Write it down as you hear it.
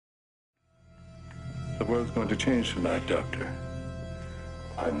The world's going to change tonight, Doctor.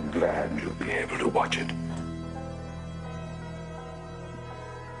 I'm glad you'll be able to watch it.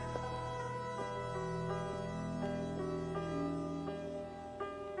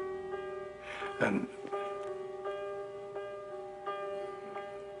 And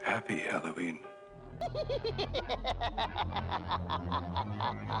happy Halloween.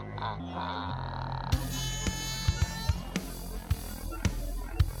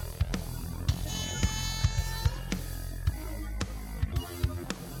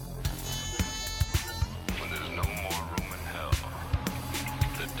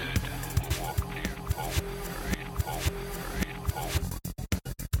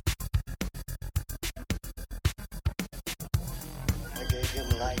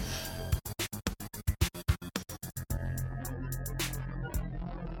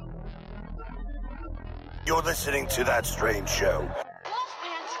 You're listening to That Strange Show.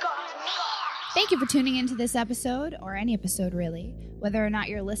 Thank you for tuning into this episode, or any episode really. Whether or not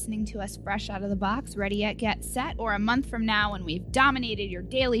you're listening to us fresh out of the box, ready yet, get set, or a month from now when we've dominated your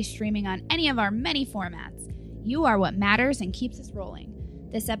daily streaming on any of our many formats, you are what matters and keeps us rolling.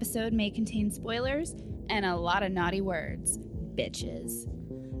 This episode may contain spoilers and a lot of naughty words. Bitches.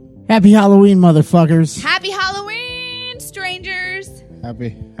 Happy Halloween, motherfuckers. Happy Halloween, strangers!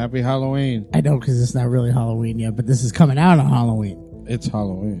 Happy Halloween. I know, because it's not really Halloween yet, but this is coming out on Halloween. It's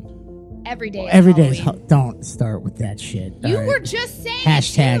Halloween. Every day. Every day is don't start with that shit. You all were right? just saying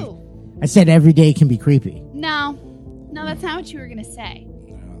Hashtag. it too. I said every day can be creepy. No, that's not what you were going to say.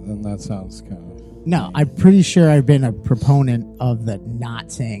 Yeah, then that sounds kind of... No, I'm pretty sure I've been a proponent of the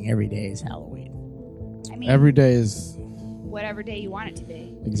not saying every day is Halloween. I mean, Every day is... whatever day you want it to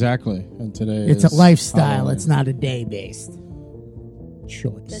be. Exactly. And today It's is a lifestyle. Halloween. It's not a day-based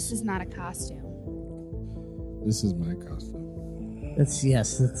choice. This is not a costume. This is my costume. It's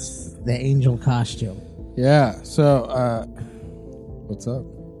the angel costume. Yeah, so, what's up?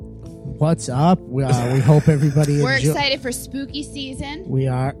 What's up? We hope everybody We're enjoy- excited for spooky season. We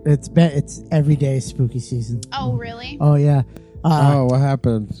are. It's every day spooky season. Oh, really? Oh yeah. What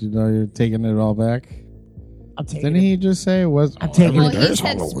happened? You're taking it all back? I'm taking Didn't he just say it was... I'm taking Well, it. he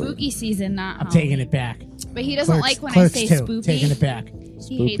said spooky season, not I'm Halloween. taking it back. But he doesn't like when Clerks I say 2, spoopy. Taking it back.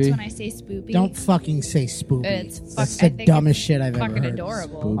 He hates Spoopy? when I say spoopy. Don't fucking say spoopy. It's That's I the think dumbest it's shit I've ever fucking heard.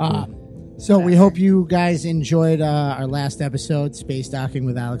 adorable. So we hope you guys enjoyed our last episode, Space Docking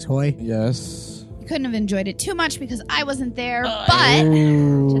with Alex Hoy. Yes. You couldn't have enjoyed it too much because I wasn't there, but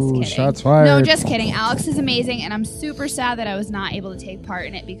Ooh, just kidding. shots fired. No, just kidding. Alex is amazing, and I'm super sad that I was not able to take part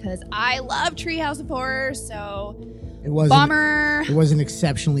in it because I love Treehouse of Horror. So It was bummer, It was an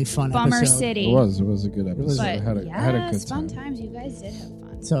exceptionally fun bummer episode. city. It was a good episode. But I had a good fun time. times. You guys did have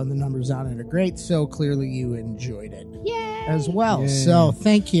fun. So the numbers on it are great. So clearly you enjoyed it Yay! as well. Yay. So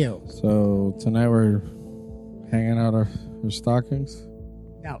thank you. So tonight we're hanging out our stockings.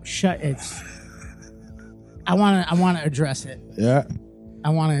 Now it's. I want to address it. Yeah. I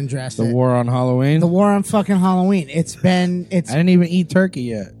want to address The it. war on Halloween. The war on fucking Halloween. I didn't even eat turkey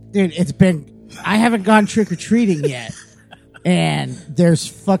yet. Dude, I haven't gone trick or treating yet. And there's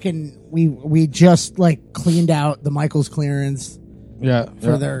fucking, we just like cleaned out the Michael's clearance. Yeah.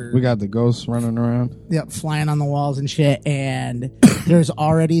 We got the ghosts running around. Yep, flying on the walls and shit. And there's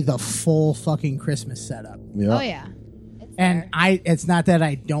already the full fucking Christmas setup. Yeah. Oh yeah. It's And there. it's not that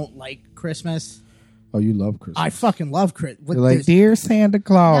I don't like Christmas. Oh, you love Christmas. I fucking love Christmas. You're like, dear Santa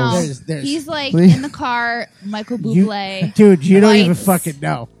Claus. No, there's- he's like Please. in the car, Michael You- Bublé. dude, you don't even lights, fucking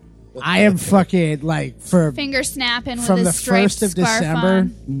know. I am fucking like for finger snapping with from his the striped 1st of scarf December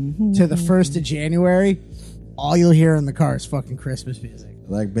on. to the 1st of January, all you'll hear in the car is fucking Christmas music.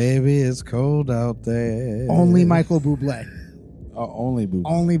 Like, baby, it's cold out there. Only Michael Bublé. Oh, only boo.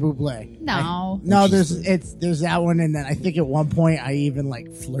 Only Bublé. No. No, there's that one, and then I think at one point I even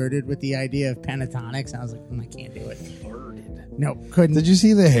like flirted with the idea of pentatonics. I was like, I can't do it. Flirted? No, couldn't. Did you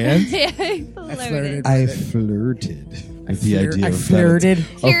see the hand? Yeah, I flirted. I flirted with the idea I of flirted.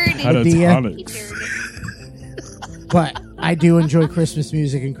 He But I do enjoy Christmas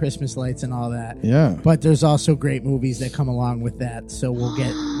music and Christmas lights and all that. Yeah. But there's also great movies that come along with that. So we're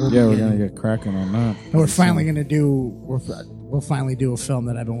gonna get cracking on that. And we're finally gonna do. We'll finally do a film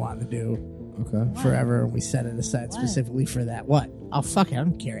that I've been wanting to do Okay. forever, and we set it aside specifically for that. What? Oh fuck it, I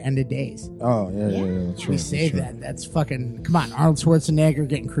don't care. End of Days. Oh yeah. That's We right, saved that's right. that. That's fucking. Come on, Arnold Schwarzenegger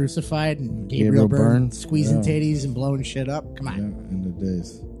getting crucified and Gabriel Byrne squeezing Yeah. titties and blowing shit up. Come Yeah, on, in the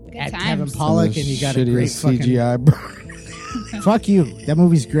days. Good add times. Kevin Pollak, and you got a great Shittiest fucking. CGI burn. Fuck you. That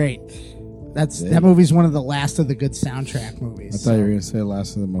movie's great. That movie's one of the last of the good soundtrack movies. I thought you were gonna say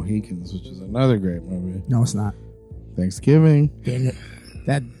Last of the Mohicans, which is another great movie. No, it's not. Thanksgiving. Dang it.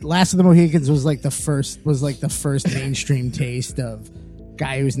 That Last of the Mohicans was like the first mainstream taste of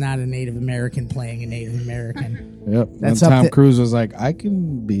guy who's not a Native American playing a Native American. Yep. That's and up Tom to- Cruise was like, I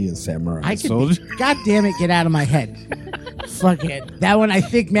can be a samurai soldier. God damn it, get out of my head. Fuck it. That one, I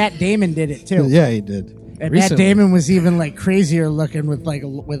think Matt Damon did it too. Yeah, he did. And Matt Recently. Damon was even like crazier looking with like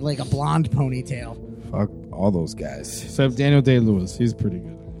a blonde ponytail. Fuck all those guys. Except Daniel Day-Lewis. He's pretty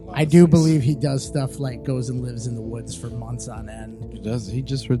good. I do believe he does stuff like goes and lives in the woods for months on end. He does. He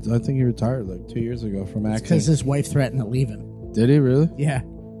just, I think he retired like 2 years ago from acting. Because his wife threatened to leave him. Did he really? Yeah.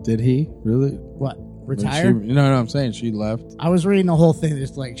 Did he really? What? Like, Retire? no, I'm saying she left. I was reading the whole thing.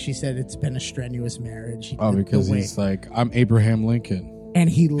 Just like she said, it's been a strenuous marriage. Oh, because The way- he's like, I'm Abraham Lincoln. and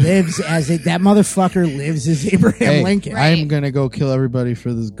he lives as that motherfucker lives as Abraham Hey, Lincoln. Right. I'm gonna go kill everybody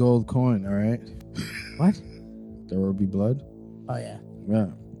for this gold coin. All right. What? There will be blood. Oh yeah, Yeah.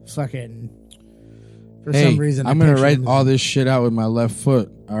 fucking. For Hey, some reason, I'm gonna write all this shit out with my left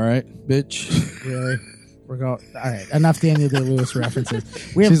foot. All right, bitch. Really, we're going. All right, enough Daniel Day-Lewis references.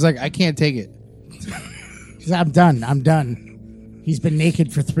 We have, She's like, I can't take it. I'm done. I'm done. He's been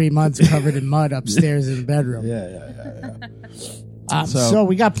naked for 3 months, covered in mud upstairs in the bedroom. Yeah. So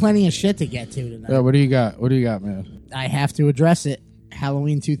we got plenty of shit to get to tonight. Yeah. What do you got? What do you got, man? I have to address it.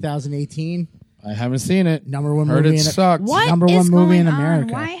 Halloween 2018, I haven't seen it. number one Heard movie. it sucked. What Number is one movie going in on?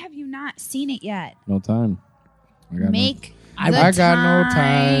 America. Why have you not seen it yet? No time. I got Make no, the I got no time.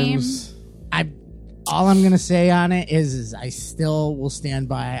 times. All I'm gonna say on it is I still will stand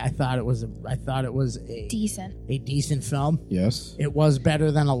by. I thought it was a Decent. film. Yes. It was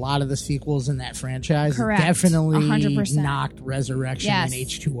better than a lot of the sequels in that franchise. Correct. It definitely 100%. knocked Resurrection Yes. and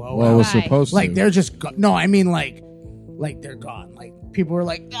H2O Well, it out. was Why? supposed Like to. they're just no. I mean like they're gone. Like people were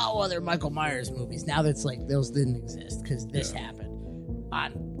like, oh, well, they're Michael Myers movies. Now that's like those didn't exist because this happened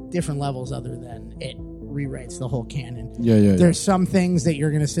on different levels. Other than it rewrites the whole canon. Yeah. There's some things that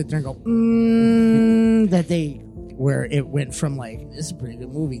you're gonna sit there and go, where it went from like this is a pretty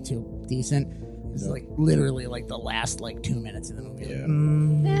good movie to decent. It's like literally like the last like 2 minutes of the movie.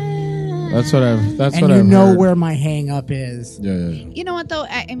 Yeah. That's what I've. That's And what you I've know heard. where my hang up is. Yeah. You know what though?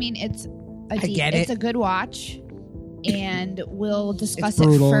 I mean, it's get it's it. a good watch, and we'll discuss It's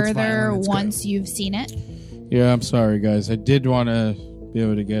brutal, it it's further violent, it's once you've seen it. Yeah. I'm sorry, guys. I did want to be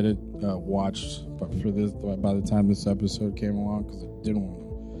able to get it watched, but by the time this episode came along, because I didn't want to.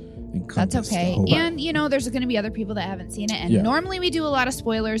 That's okay. The whole And you know, there's going to be other people that haven't seen it, and Yeah. normally we do a lot of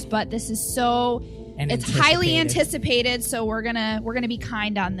spoilers, but this is so. And It's highly anticipated, so we're gonna be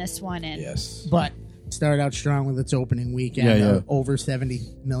kind on this one. And Yes. But started out strong with its opening weekend. Yeah. Over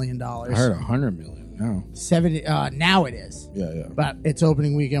 $70 million. I heard $100 million. No. 70. Now it is. Yeah. But its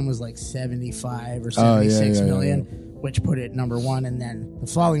opening weekend was like 75 or Oh, yeah, 76 yeah, million, yeah. which put it number one. And then the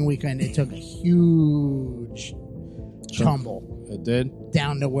following weekend, it took a huge tumble It did?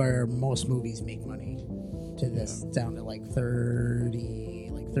 down to where most movies make money. To this, down to like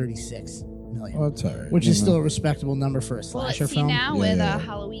 36 million, Well, it's all right. which you is know. still a respectable number for a well, slasher let's see film. now Yeah, with yeah.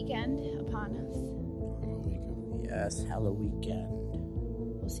 Halloween upon us. Yes, Halloween.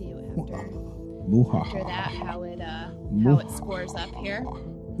 We'll see after Muhaha. that how it scores up here.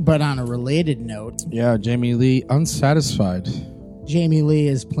 But on a related note, Yeah, Jamie Lee unsatisfied. Jamie Lee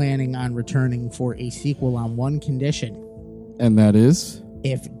is planning on returning for a sequel on one condition. And that is?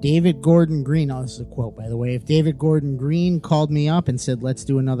 If David Gordon Green, oh, this is a quote, by the way, if David Gordon Green called me up and said, let's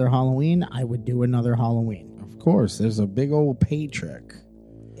do another Halloween, I would do another Halloween. Of course, there's a big old paycheck.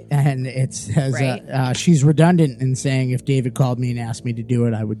 And it says Right. she's redundant in saying, if David called me and asked me to do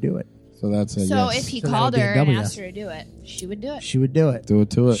it, I would do it. So that's a So yes. if he So that called would be a her and W, asked yes. her to do it, she would do it. She would do it. Do it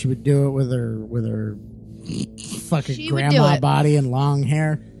to it. She would do it with her fucking She would grandma do it. body and long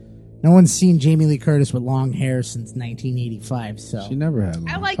hair. No one's seen Jamie Lee Curtis with long hair since 1985. So She never had long.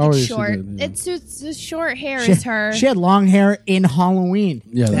 I like Oh, it yeah, she short. did, yeah. It suits the short hair she, is her. she had long hair in Halloween.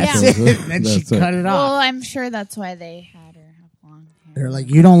 Yeah, That's that's it. it. Then she That's it. cut it off. well, I'm sure that's why they had her have long hair. They're like,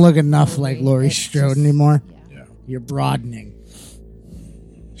 you don't look enough like Laurie It's Strode just- anymore. Yeah. You're broadening.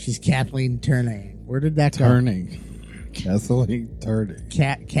 She's Kathleen Turning. Where did that go? Turning. Kathleen turning.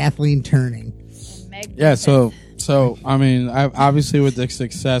 Kathleen Turning. Meg Yeah, so I mean, obviously with the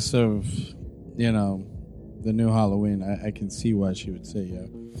success of, you know, the new Halloween, I can see why she would say yeah.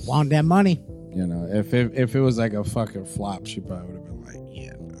 Want that money? You know, if it was like a fucking flop, she probably would have been like,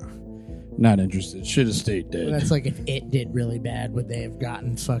 yeah, no, not interested. Should have stayed dead. That's like if it did really bad, would they have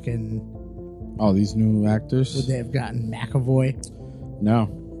gotten fucking? All these new Would actors? they have gotten McAvoy? No.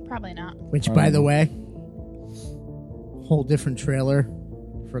 probably not. Which, by the way, whole different trailer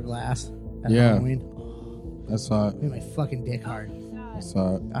for Glass at Yeah. Halloween. I saw it. Made my fucking dick hard. I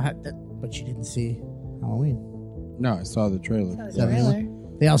saw it. But you didn't see Halloween. No, I saw the trailer. That was that a real? trailer.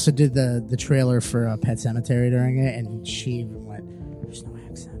 They also did the trailer for Pet Sematary during it, and she even went, "There's no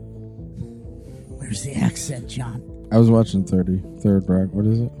accent. Where's the accent, John?" I was watching Third Rock. What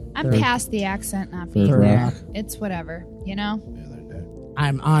is it? I'm past the accent not being Third there. Rock. It's whatever, you know?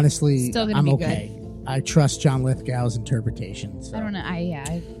 I'm honestly, Still gonna I'm be okay. I trust John Lithgow's interpretation. So. I don't know. I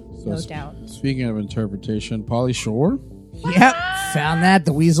have no doubt. Speaking of interpretation, Pauly Shore Yep, found that.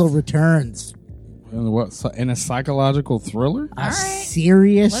 The Weasel returns. in a psychological thriller. A right.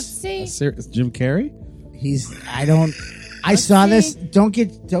 serious. Let's see. Jim Carrey. I saw see. this. Don't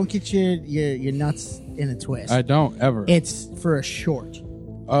get your nuts in a twist. I don't ever. It's for a short.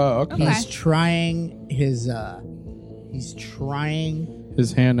 Okay. Okay. He's trying his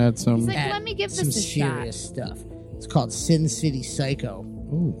His hand at some. He's like, at let me give some this a serious shot. stuff. It's called Sin City Psycho.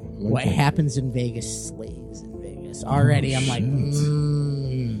 Ooh, I like What that. happens in Vegas slays in Vegas. Already, I'm like,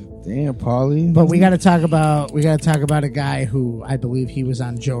 Damn, Pauly. But we got to talk about a guy who I believe he was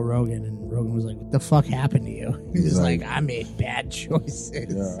on Joe Rogan, and Rogan was like, "What the fuck happened to you?" He was like, "I made bad choices."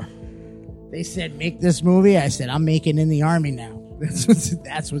 Yeah. They said, "Make this movie." I said, "I'm making In the Army now."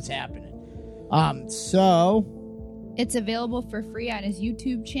 That's what's happening. So It's available for free on his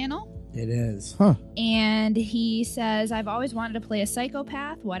YouTube channel. it is. Huh. And he says, I've always wanted to play a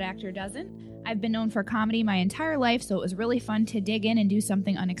psychopath. What actor doesn't? I've been known for comedy my entire life, so it was really fun to dig in and do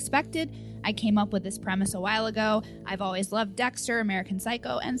something unexpected. I came up with this premise a while ago. I've always loved Dexter, American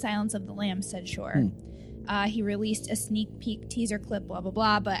Psycho, and Silence of the Lambs, said Shore. He released a sneak peek teaser clip, blah, blah,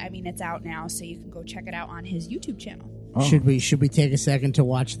 blah, but I mean, it's out now, so you can go check it out on his YouTube channel. Oh. Should we take a second to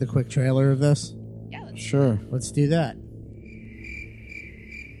watch the quick trailer of this? Yeah, let's Sure. Let's do that.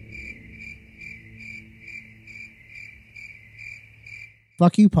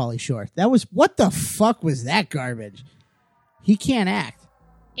 Fuck you, Pauly Shore. What the fuck was that garbage? He can't act.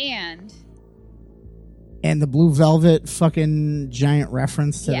 And And the Blue Velvet fucking giant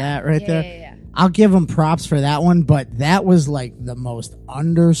reference to that right there. Yeah. I'll give him props for that one, but that was like the most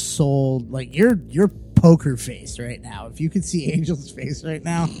undersold. Like your poker face right now. If you could see Angel's face right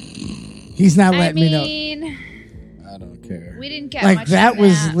now, he's not letting me know. I don't care. We didn't get Like much that from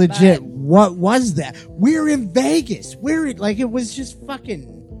was that, legit. but What was that? We're in Vegas. It was just fucking.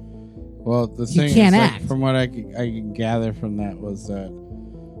 Well, the He thing can't is, like, act. from what I can gather from that was that,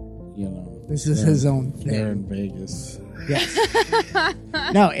 you know, This is his own they're thing. in Vegas Yes.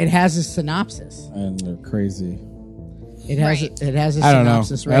 No, it has a synopsis. and they're crazy. It has Right. it has a I don't know.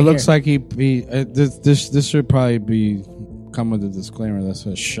 synopsis right It looks here. like this should probably come with a disclaimer that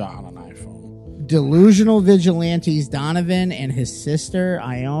says shot on an iPhone. Delusional vigilantes Donovan and his sister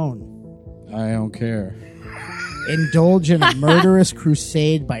Ione I don't care. indulge in a murderous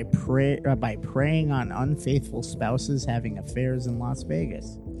crusade by preying on unfaithful spouses having affairs in Las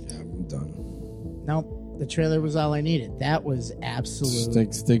Vegas. Yeah, I'm done. Nope, the trailer was all I needed. That was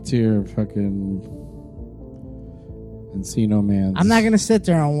absolute. Stick to your fucking Encino Man. I'm not gonna sit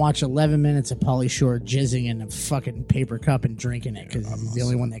there and watch 11 minutes of Pauly Shore jizzing in a fucking paper cup and drinking it because he's the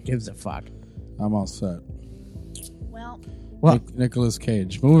only one that gives a fuck. I'm all set. well, Well, Nicolas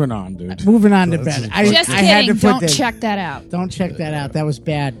Cage. Moving on, dude. moving on to bed. just I had to kidding. put Don't this. check that out. Don't check that out. That was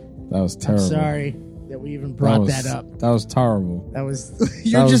bad. That was I'm terrible. sorry that we even brought that up. That was terrible. That was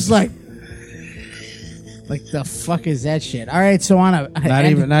you're That just was- like the fuck is that shit? All right, so on a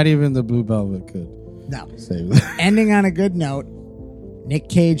Not even the Blue Velvet could no save that. ending on a good note. Nick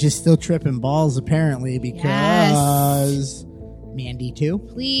Cage is still tripping balls apparently because Mandy 2,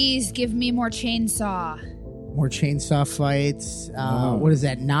 Please give me more chainsaw. more chainsaw fights. What is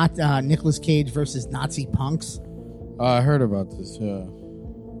that? Not Nicolas Cage versus Nazi punks. I heard about this. Yeah.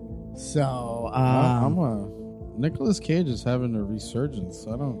 So Nicolas Cage is having a resurgence.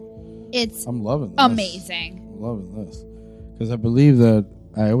 It's I'm loving this. amazing. I'm loving this because I believe that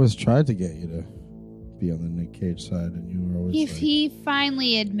I always tried to get you to be on the Nick Cage side, and you were always If like, he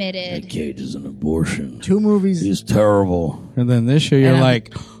finally admitted, Cage is an abortion. 2 movies. He's terrible. And then this year you're And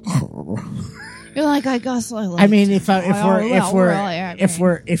like, you're like, I guess I like. I mean, if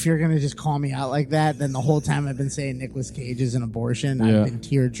you're gonna just call me out like that, then the whole time I've been saying Nicolas Cage is an abortion, Yeah. I've been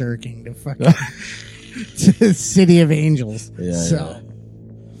tear jerking to fucking to City of Angels. Yeah, so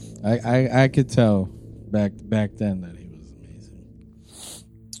I could tell back then that he was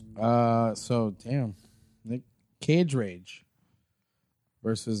amazing. So damn, Nick Cage Rage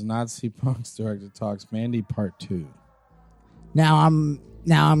versus Nazi Punks Director Talks Mandy Part 2. now I'm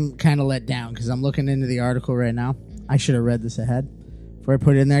kind of let down because I'm looking into the article right now. I should have read this ahead before I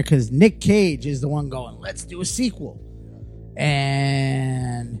put it in there because Nick Cage is the one going, let's do a sequel,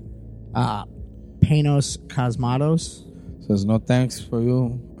 and Panos Cosmatos Says no thanks for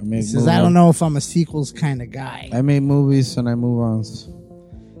you. I make says, I don't know if I'm a sequels kind of guy. I make movies and I move on.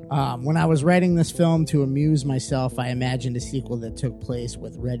 When I was writing this film to amuse myself, I imagined a sequel that took place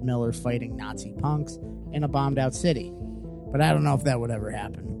with Red Miller fighting Nazi punks in a bombed-out city. But I don't know if that would ever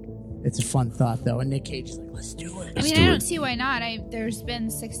happen. It's a fun thought, though, and Nick Cage is like, let's do it. I mean, I don't see why not. There's been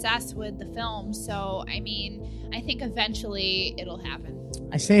success with the film, so, I mean, I think eventually it'll happen.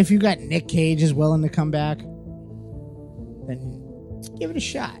 I say if you got Nick Cage is willing to come back, then give it a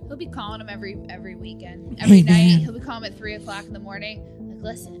shot. He'll be calling him every weekend. Every night, he'll be calling him at 3 o'clock in the morning. Like,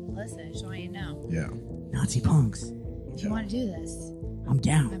 listen, I just want you to know. Yeah. Nazi punks. If you want to do this, I'm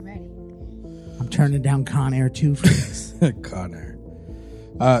down. I'm ready. I'm turning down Con Air 2 for this. Con Air.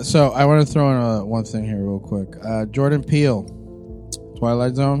 So I want to throw in one thing here real quick. Jordan Peele,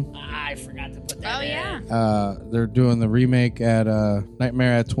 Twilight Zone. I forgot to put that in. Yeah. They're doing the remake at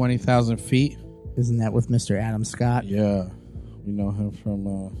Nightmare at 20,000 Feet. Isn't that with Mr. Adam Scott? Yeah. You know him from...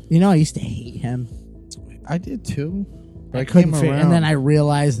 I used to hate him. I did too. But I couldn't came figure, around. and then I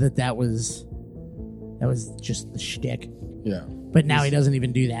realized that was just the shtick. Yeah. But now he doesn't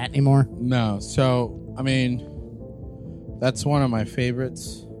even do that anymore. No. So, I mean, that's one of my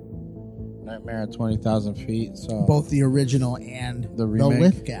favorites. Nightmare at 20,000 Feet. So Both the original and The remake?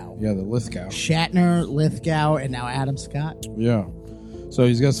 Lithgow. Yeah, the Lithgow. Shatner, Lithgow, and now Adam Scott. Yeah. So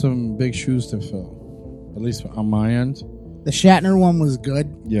he's got some big shoes to fill. At least on my end. The Shatner one was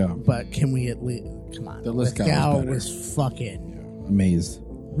good, Yeah. but can we at least... Come on. The Lithgow was better. was fucking... Amazed.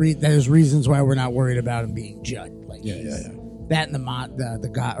 There's reasons why we're not worried about him being judged. Like Yeah. that and the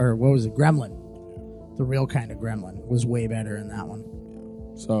guy, or what was it, Gremlin, the real kind of Gremlin was way better in that one.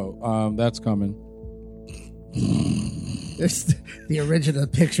 So that's coming. There's the original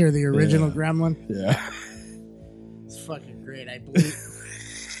picture of the original Gremlin. Yeah. It's fucking great. I believe.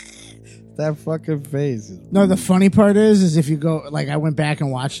 That fucking face. No, the funny part is if you go, like, I went back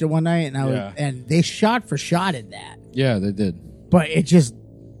and watched it one night, and and they shot for shot at that, Yeah, they did. but it just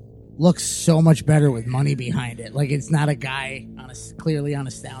looks so much better with money behind it. Like, it's not a guy clearly on a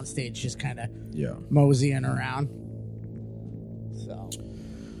soundstage just kind of Yeah. moseying around. So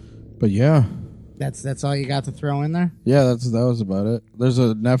But yeah. that's all you got to throw in there? Yeah, that was about it. There's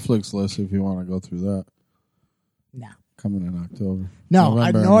a Netflix list if you want to go through that. No. Coming in October. No,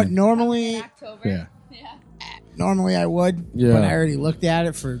 November, I mean. normally October. Yeah. Normally I would, Yeah. but I already looked at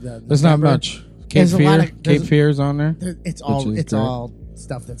it for the. There's not November. much. Cape There's a lot Fear. of- Cape there's- Fear's on there. It's Which is great. all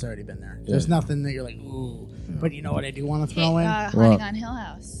stuff that's already been there. There's nothing that you're like, ooh. But you know what I do want to throw in? Hunting on Hill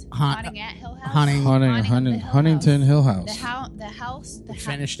House. Hunt- Hunting at Hill House. Huntington Hill House. The house.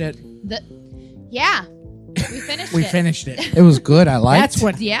 Finished it. Yeah. We finished We it. finished it. It was good. I liked. That's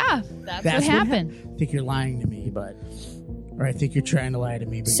what. Yeah. That's what happened. I think you're lying to me, or I think you're trying to lie to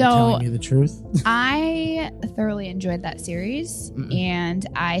me, but So- you're telling me the truth. I thoroughly enjoyed that series, and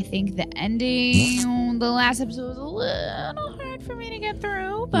I think the ending, the last episode, was a little hard for me to get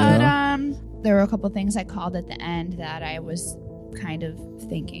through. But there were a couple things I called at the end that I was kind of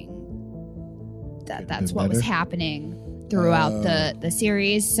thinking that that's what was better? happening throughout the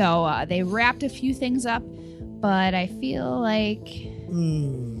series. So they wrapped a few things up, but I feel like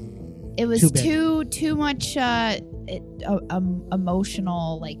it was Too big. too much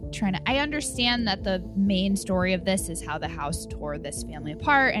emotional, like trying to. I understand that the main story of this is how the house tore this family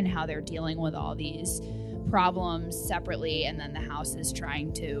apart and how they're dealing with all these problems separately, and then the house is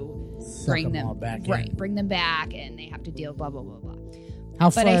trying to bring them all back right, in. bring them back, and they have to deal blah blah blah blah. How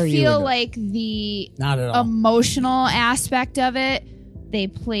far But are I you feel into it? like the Not at all. emotional aspect of it, they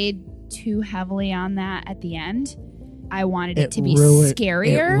played too heavily on that at the end. I wanted it to be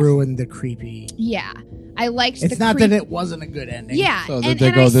scarier. It ruined the creepy. Yeah. I liked It's the not that it wasn't a good ending. Yeah. So did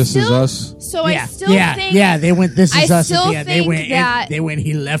they go, "This is us"? So yeah, I still yeah, think yeah. They went. This is I us. still At the end. They think went. that- They went.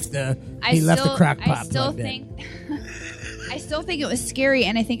 He left the. I He left the still- crock pot. I still plugged in. think I still think it was scary,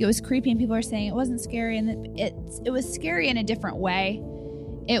 and I think it was creepy, and people are saying it wasn't scary, and it was scary in a different way.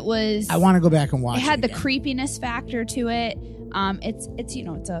 It was. I want to go back and watch. It had the again. creepiness factor to it. It's it's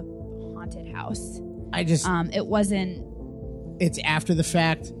a haunted house. I just. It wasn't. It's after the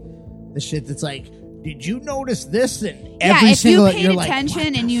fact. The shit that's like. Did you notice this? And Yeah, every if single. you paid you're like, attention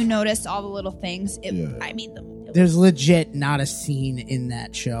what and the you noticed all the little things, I mean, There's legit not a scene in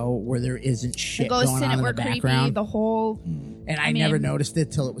that show where there isn't the shit ghosts going in on it in were the creepy. background. The whole. And I mean- never noticed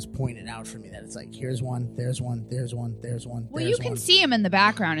it till it was pointed out for me that it's like, here's one, there's one, there's one, there's one. Well, there's you can one. see them in the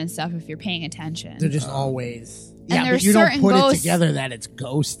background and stuff if you're paying attention. They're just always. Yeah, there's but you don't certain put ghosts- it together that it's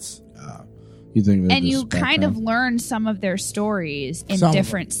ghosts. You think that and you kind of learn some of their stories in Some of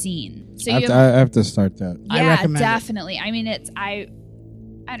different scenes. So I you have to start that. yeah, I recommend it. definitely. I mean, I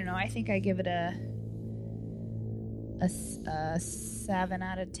don't know. I think I give it a 7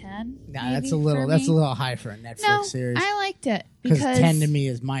 out of 10. Nah, maybe, that's a little. for That's me. a little high for a Netflix No, series. I liked it Because because 10 to me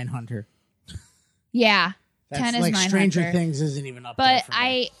is Mindhunter. Yeah, That's 10 is like Stranger Mindhunter. Things isn't even up there But for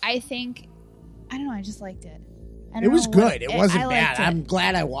me. I think I don't know. I just liked it. I don't It was know what- good. It wasn't I bad. liked it. I'm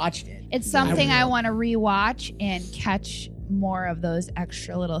glad I watched it. It's something I will. want to rewatch and catch more of those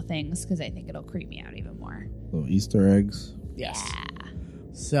extra little things because I think it'll creep me out even more. Little Easter eggs. Yes. Yeah.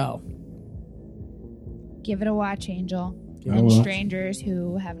 So, Give it a watch, Angel. I And will. strangers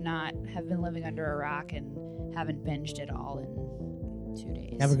who have been living under a rock and haven't binged it all in 2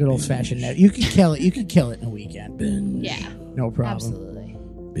 days. have a good old fashioned net. You can kill it. You can kill it in a weekend. Binge. Yeah, No problem. absolutely.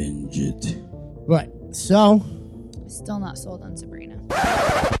 Binge it. But so, Still not sold on Sabrina.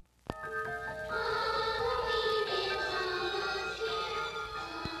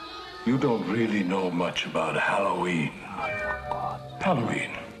 You don't really know much about Halloween.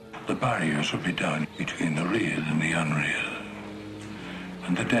 Halloween. The barriers will be down between the real and the unreal.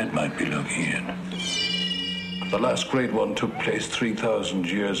 And the dead might be looking in. The last great one took place 3,000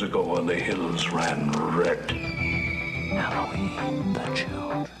 years ago when the hills ran red. Halloween, the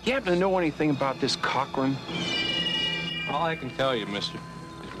children. You happen to know anything about this Cochran? All I can tell you, mister,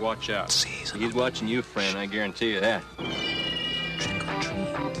 is watch out. He's watching you, friend, I guarantee you that. Trick or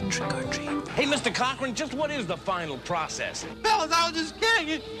treat, trick or treat. Hey, Mr. Cochran, just what is the final process? Fellas, I was just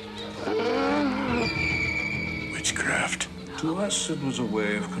kidding. Witchcraft. To us, it was a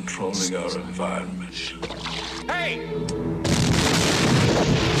way of controlling our environment. Hey!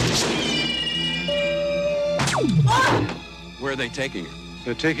 Where are they taking her?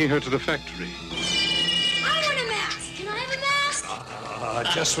 They're taking her to the factory. I want a mask. Can I have a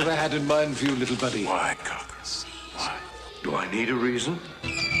mask? Just what I had in mind for you, little buddy. Why, Cocker? Why? Do I need a reason?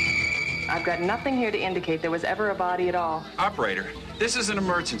 I've got nothing here to indicate there was ever a body at all. Operator, this is an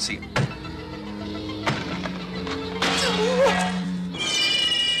emergency.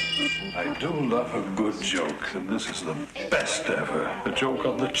 I do love a good joke, and this is the best ever. A joke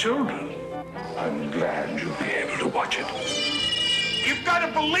on the children. I'm glad you'll be able to watch it. You've got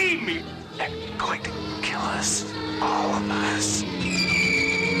to believe me! They're going to kill us. All of us.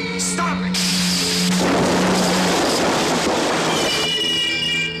 Stop it!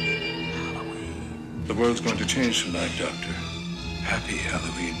 The world's going to change tonight, Doctor. Happy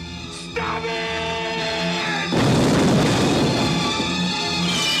Halloween. Stop it!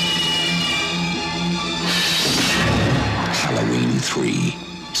 Halloween 3,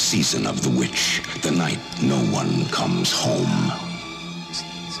 Season of the Witch, the night no one comes home.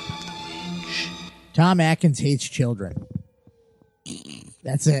 Tom Atkins hates children.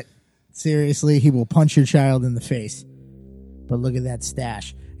 That's it. Seriously, he will punch your child in the face. But look at that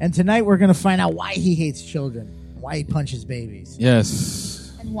stash. And tonight we're going to find out why he hates children, why he punches babies.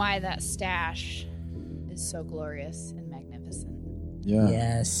 Yes. And why that stash is so glorious and magnificent. Yeah.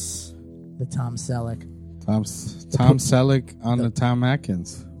 Yes. The Tom Selleck. Tom Selleck on the Tom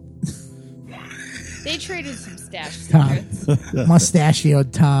Atkins. They traded some stash Tom. secrets.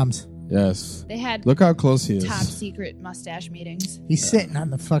 Mustachioed Toms. Yes. They had Look how close he is. top secret mustache meetings. He's sitting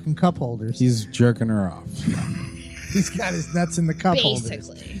on the fucking cup holders. He's jerking her off. He's got his nuts in the cup holders.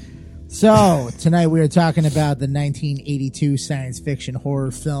 Basically. So, tonight we are talking about the 1982 science fiction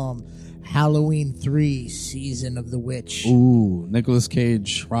horror film Halloween 3, Season of the Witch. Ooh, Nicolas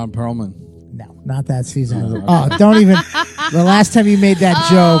Cage, Ron Perlman. No, not that season. Of the, oh, don't even. The last time you made that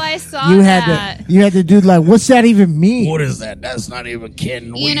joke, I saw you that. had to do like, what's that even mean? is that? That's not even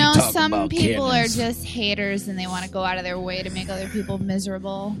kidding. You know, some people are just haters and they want to go out of their way to make other people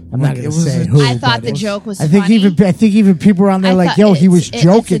miserable. I'm not It going to was say a- who. I thought but the it- joke was I think funny. even people were on there I like, thought yo, he was it's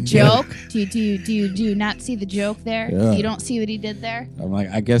joking. a joke. Do you not see the joke there? Yeah. You don't see what he did there? I'm like,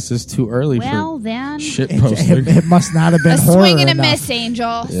 I guess it's too early Well, for then. shit It, posting. it must not have been A horror swing and a enough. miss,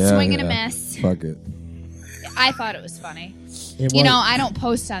 Angel. Yeah, Swing and a yeah. miss. Fuck it. I thought it was funny. It You was- know, I don't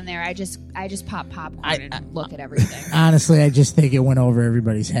post on there. I just pop popcorn and look at everything. honestly, I just think it went over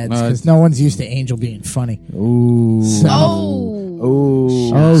everybody's heads No, because it's- no one's used to Angel being funny. Ooh. So, Oh.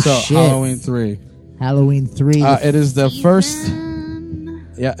 Ooh. Oh, so shit. Halloween 3. Halloween 3. It is the first. Season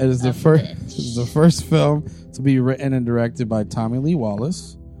Yeah, it is the of first. Witch. It is the first film to be written and directed by Tommy Lee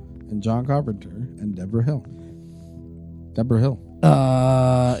Wallace and John Carpenter and Deborah Hill.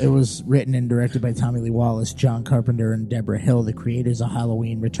 It was written and directed by Tommy Lee Wallace, John Carpenter, and Deborah Hill. The creators of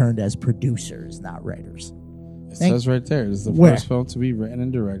Halloween returned as producers, not writers. It says right there. It is the Where? first film to be written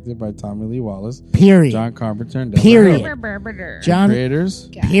and directed by Tommy Lee Wallace, Period. John Carpenter, and Deborah Period. Hill. John. Creators.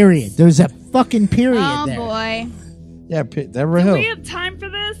 Period. There's a fucking period Oh there. boy. Yeah, Deborah Hill. have time for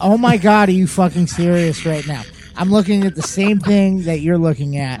this? Oh my God, are you fucking serious right now? I'm looking at the same thing that you're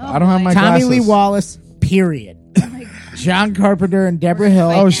looking at. I don't have my Tommy glasses. Lee Wallace. Period. Oh my John Carpenter and Deborah Hill.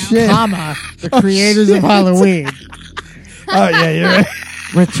 Oh, shit. Comma, the creators of Halloween. Oh yeah, you're right.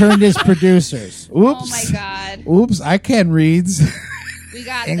 Returned as producers. Oops. Oh my god. Oops, I can reads. We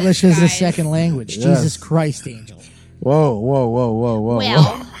got English this, is a guys. second language. Yes. Jesus Christ, Angel. Whoa.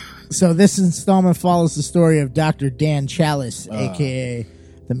 Well, So this installment follows the story of Dr. Dan Chalice, a.k.a.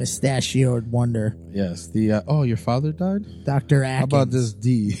 the mustachioed wonder. Yes. The your father died? Dr. Atkins. How about this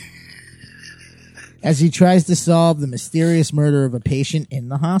D? As he tries to solve the mysterious murder of a patient in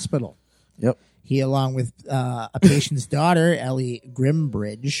the hospital. Yep. He, along with a patient's daughter, Ellie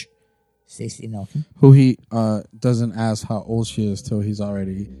Grimbridge, Stacey Nelkin. Who he doesn't ask how old she is till he's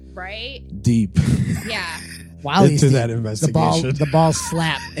already right? deep. Yeah. While he's Into that deep, investigation. the ball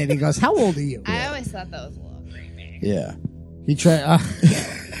slapped, and he goes, "How old are you?" I always thought that was a little creepy. Yeah. He tried.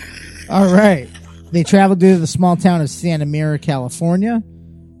 All right. They traveled to the small town of Santa Mira, California.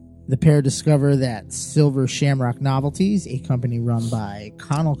 The pair discover that Silver Shamrock Novelties, a company run by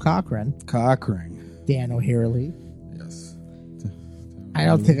Connell Cochran, Dan O'Hurley. Yes. I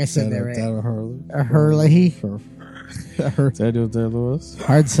don't think I said that right. Hurley. Hurley. Daniel Day-Lewis.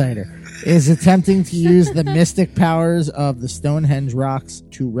 Hard cider. Is attempting to use the mystic powers of the Stonehenge rocks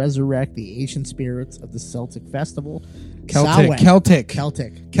to resurrect the ancient spirits of the Celtic festival. Samhain. Celtic.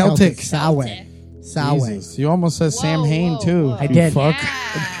 Samhain. Jesus. You almost said Sam Hain, too. whoa. I you did. Fuck.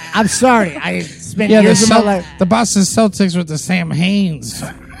 I'm sorry. I spent Yeah, years of my life the Boston Celtics with the Sam Hains.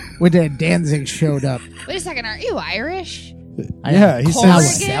 when the Danzig showed up. Wait a second, aren't you Irish? Yeah, he said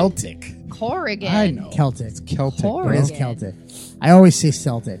Corrigan? Celtic. Corrigan. I know. Celtic. It's Celtic. Corrigan. bro. It is Celtic. I always say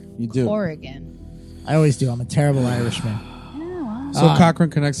Celtic. You do. Corrigan. I always do. I'm a terrible Irishman. So Cochran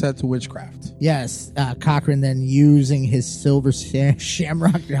connects that to witchcraft. Yes, Cochran then using his silver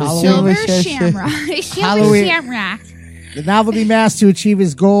shamrock Silver Halloween, Shamrock. Silver Halloween. Shamrock. the novelty mask to achieve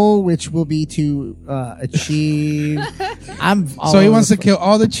his goal, which will be to achieve. So he wants to kill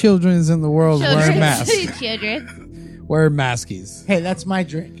all the children in the world wearing masks. Children. Wearing maskies. Hey, that's my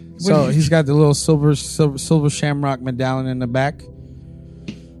drink. So he's got the little silver shamrock medallion in the back.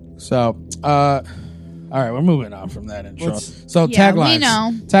 So, all right, we're moving on from that intro. So Yeah, taglines. we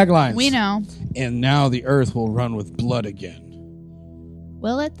know. Taglines. We know. And now the earth will run with blood again.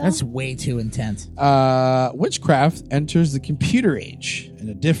 Will it, though? That's way too intense. Witchcraft enters the computer age and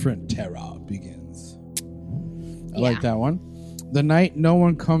a different terror begins. I like that one. The night no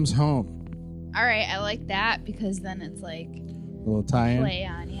one comes home. All right, I like that because then it's like A little tie-in. play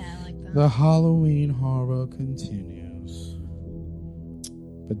on. Yeah, I like that. The Halloween horror continues.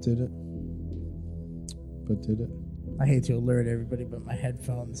 But did it? I hate to alert everybody, but my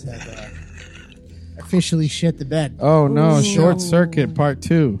headphones have officially shit the bed. Oh no! Short circuit part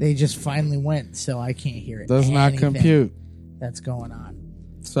 2 They just finally went, so I can't hear it. does not Anything compute. That's going on.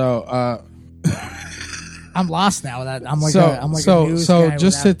 So, I'm lost now. I'm like a news guy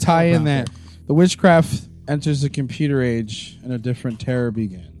just to without tie in a that, the witchcraft enters the computer age and a different terror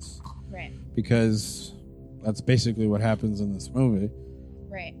begins. Right. Because that's basically what happens in this movie.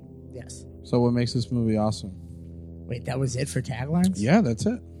 Right. Yes. So what makes this movie awesome? Wait, that was it for taglines? Yeah, that's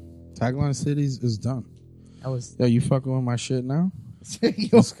it. Tagline Cities is done. That was. Yo, you fucking with my shit now?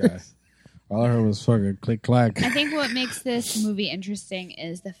 Yours. This guy. All I heard was fucking click clack. I think what makes this movie interesting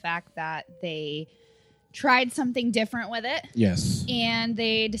is the fact that they tried something different with it. Yes. And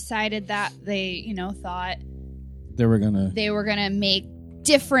they decided that they, thought They were gonna make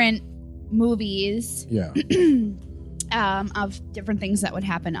different movies Yeah. of different things that would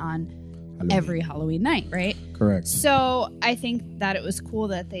happen on every Halloween night, right? Correct. So I think that it was cool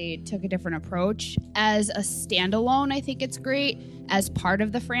that they took a different approach. As a standalone, I think it's great. As part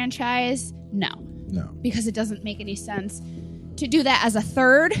of the franchise, no. Because it doesn't make any sense to do that as a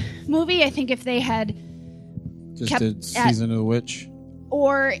third movie. I think if they had Just did Season of the Witch.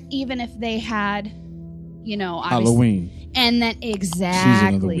 Or even if they had, obviously, Halloween. And then exactly.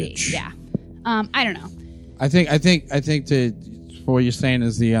 Season of the Witch. Yeah. I don't know. I think for what you're saying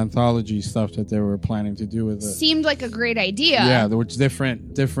is the anthology stuff that they were planning to do with it. Seemed like a great idea. Yeah, there were different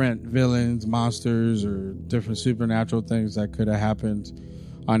villains, monsters, or different supernatural things that could have happened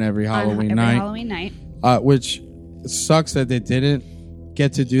on every Halloween night. Halloween night. Which sucks that they didn't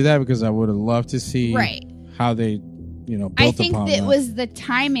get to do that because I would have loved to see how they, built I think upon that was the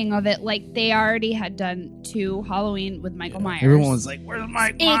timing of it. Like they already had done 2 Halloween with Michael Myers. Everyone was like, "Where's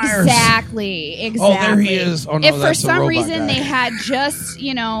Mike Myers?" Exactly. Oh, there he is. Oh no, if for that's the some robot reason guy. they had just,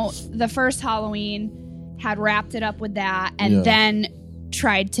 the first Halloween had wrapped it up with that and then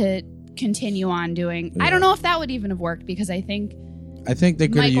tried to continue on doing. I don't know if that would even have worked because I think they could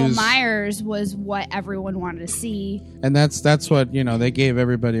have Michael used Myers was what everyone wanted to see. and that's what they gave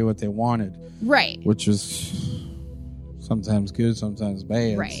everybody what they wanted, Right. which is sometimes good, sometimes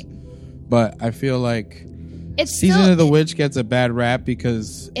bad. Right. But I feel like It's Season still, of the Witch gets a bad rap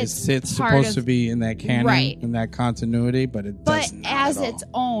because it's part supposed of- to be in that canon, Right. in that continuity, but it But does not as at all. its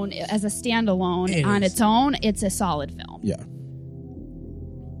own, as a standalone It on is. its own, it's a solid film. Yeah.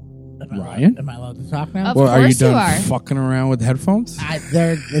 Ryan? Am I allowed to talk now? Of Well, are you course you done are. fucking around with headphones?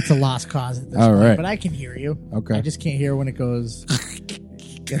 It's a lost cause at this All point, right. but I can hear you. Okay. I just can't hear when it goes.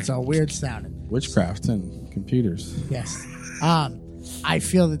 It's all weird sounding. Witchcraft and computers. Yes. I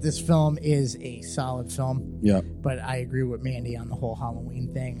feel that this film is a solid film. Yeah. But I agree with Mandy on the whole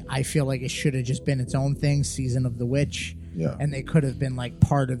Halloween thing. I feel like it should have just been its own thing, Season of the Witch. Yeah. And they could have been like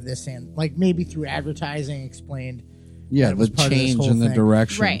part of this and like maybe through advertising explained. Yeah, that it was the part of this change whole in the thing.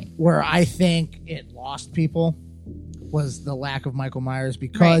 direction. Right. Where I think it lost people was the lack of Michael Myers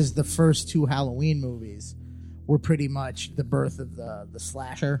because the first two Halloween movies were pretty much the birth of the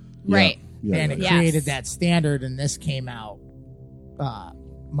slasher. Right. Yeah, And it Yes. created that standard, and this came out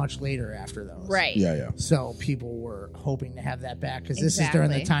much later after those. Right. Yeah. So people were hoping to have that back because this is during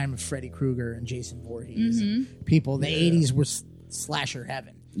the Exactly. time of Freddy Krueger and Jason Voorhees. Mm-hmm. And people, the 80s were slasher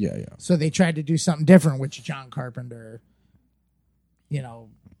heaven. Yeah. So they tried to do something different, which John Carpenter, you know,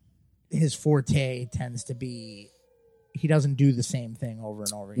 his forte tends to be he doesn't do the same thing over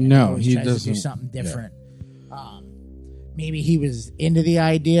and over again. No, always he tries to do doesn't. something different. Maybe he was into the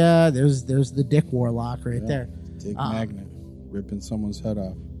idea. There's the Dick Warlock right there. Dick Magnet. Ripping someone's head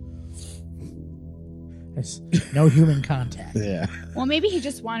off. There's no human contact. Yeah. Well, maybe he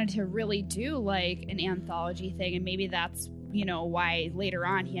just wanted to really do like an anthology thing, and maybe that's why later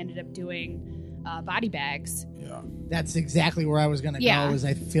on he ended up doing Body Bags. Yeah. That's exactly where I was going to Yeah. go. Is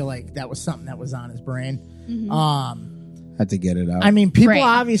I feel like that was something that was on his brain. Had to get it out. I mean, people Right.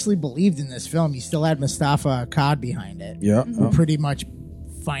 obviously believed in this film. You still had Mustafa Akkad behind it. Yeah. Who pretty much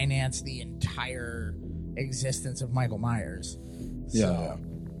financed the entire existence of Michael Myers. Yeah.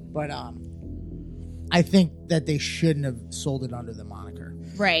 But I think that they shouldn't have sold it under the moniker.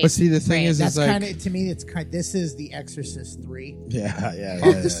 Right. But see, the thing Right. is, That's it's like, kind of, to me, it's kind. This is the Exorcist 3 yeah.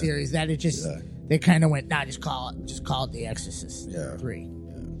 of the series. That it just they kind of went, nah, just call it the Exorcist 3.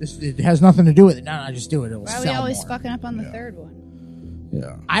 It has nothing to do with it. No, just do it. It'll Why are we sell always more. fucking up on the third one?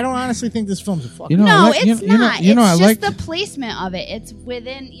 Yeah. I don't honestly think this film's a fucking. You know, No, I like- it's you know- not. you know, it's I just like- the placement of it. It's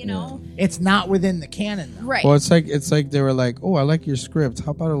within, It's not within the canon, though. right. Well, it's like they were like, oh, I like your script.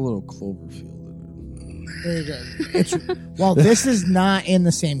 How about a little Cloverfield? There you go. This is not in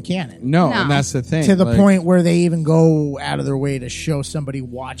the same canon. No, No. and that's the thing. To the like, point where they even go out of their way to show somebody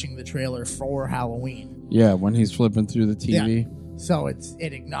watching the trailer for Halloween. Yeah, when he's flipping through the TV. So it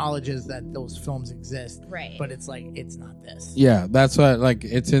acknowledges that those films exist. Right. But it's like it's not this. Yeah, that's what like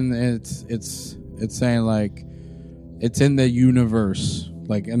it's saying like it's in the universe,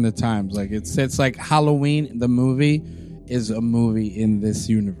 like in the times. Like it's like Halloween the movie is a movie in this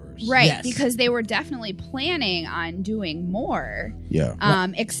universe. Right, Yes. because they were definitely planning on doing more. Yeah.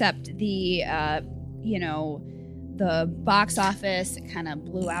 Except the the box office kind of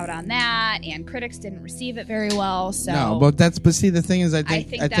blew out on that, and critics didn't receive it very well. So No, but see the thing is I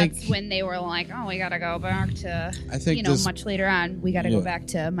think that's when they were like, oh, we got to go back to I think this- much later on we got to Yeah. go back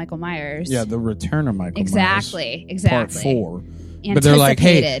to Michael Myers. yeah, the return of Michael Exactly, Myers. Part exactly. 4. But they're like,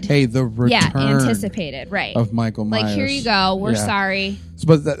 hey, the return yeah, anticipated, right? of Michael Myers. Like, here you go. We're Yeah. sorry.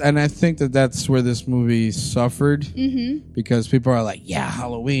 And I think that's where this movie suffered because people are like, yeah,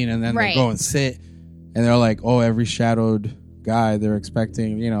 Halloween, and then Right. they go and sit, and they're like, oh, every shadowed guy they're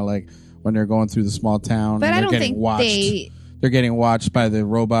expecting, like when they're going through the small town, But and I they're don't getting think watched. They're getting watched by the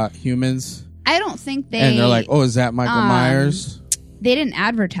robot humans, I don't think and they're like, oh, is that Michael Myers? They didn't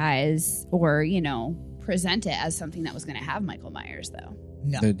advertise or present it as something that was going to have Michael Myers, though.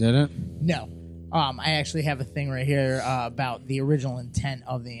 No. They didn't. No. I actually have a thing right here about the original intent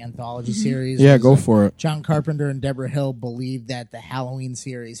of the anthology series. Yeah, go for it. John Carpenter and Deborah Hill believed that the Halloween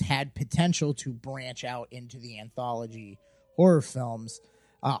series had potential to branch out into the anthology horror films,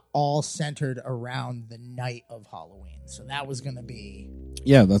 all centered around the night of Halloween. So that was going to be...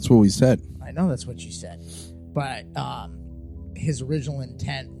 Yeah, that's what we said. I know that's what you said. But his original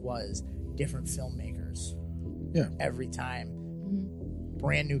intent was different filmmakers. Yeah. Every time.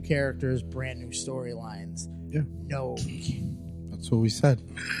 Brand new characters, brand new storylines. Yeah. No. That's what we said.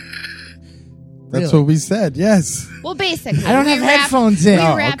 That's Really? what we said. Yes. Well, basically, I don't we have wrapped- headphones in. We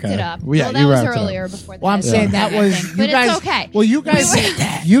Oh, wrapped okay. it up. Well, yeah, that you was wrapped it up. earlier before. The Well, I'm saying that was thing, you but guys. it's okay. Well, you guys said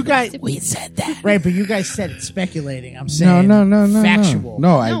that. You guys. We said that. Right, but you guys said it's speculating. I'm saying No. factual.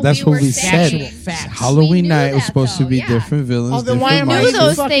 No, That's we what were we saying said. Factual facts. Halloween We knew night was that, supposed to though, be yeah. different villains. Oh, then why different am I knew monsters. so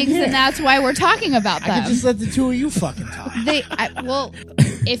those fucking things, here. and that's why we're talking about I could them. just let the two of you fucking talk.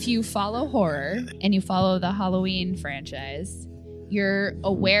 if you follow horror and you follow the Halloween franchise, you're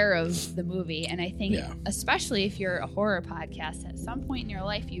aware of the movie. And I think, especially if you're a horror podcast, at some point in your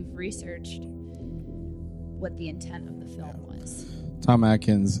life, you've researched what the intent of the film was. Tom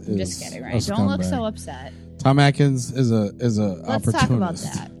Atkins is. I'm just kidding, right? Don't look so upset. Tom Atkins is a Let's opportunist. talk about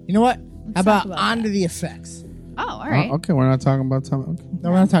that. You know what? How about about on that. to the effects? Oh, all right. Okay, we're not talking about Tom. Okay. No,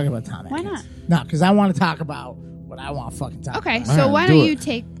 we're not talking about Tom Why Atkins. not? No, because I want to talk about what I want to fucking talk Okay, about. so right, why do don't it. you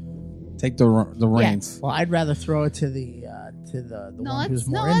take... Take the reins. Well, I'd rather throw it to the one who's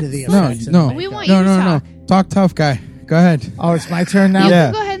more into the No, effects. no, We want no, you to no, talk. no. Talk tough, guy. Go ahead. Oh, it's my turn now? You Yeah.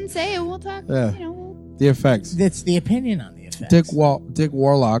 can go ahead and say it. We'll talk, Yeah. we'll... The effects. It's the opinion on the effects. Dick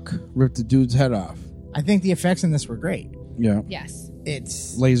Warlock ripped the dude's head off. I think the effects in this were great. Yeah. Yes.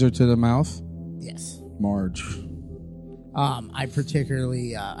 It's... Laser to the mouth. Yes. Marge. I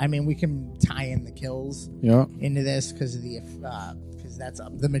particularly... I mean, we can tie in the kills Yeah. into this because of the... Because that's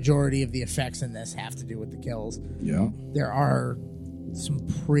the majority of the effects in this have to do with the kills. Yeah. There are some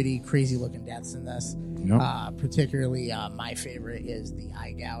pretty crazy looking deaths in this. Yep. Particularly, my favorite is the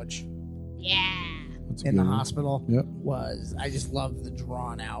eye gouge Yeah. That's a in good the one. hospital. Yep. I just love the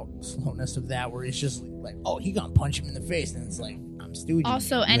drawn out slowness of that, where he's just like, oh, he gonna punch him in the face, and it's like, I'm stooge.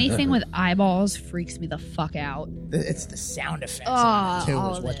 Also, anything with eyeballs freaks me the fuck out. It's the sound effects on it too,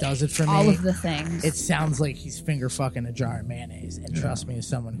 all is of what it. does it for me. All of the things. It sounds like he's finger fucking a jar of mayonnaise, and trust me, as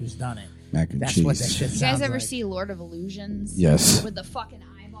someone who's done it, Mac and that's cheese. what that shit You sounds guys ever like. see Lord of Illusions? Yes. With the fucking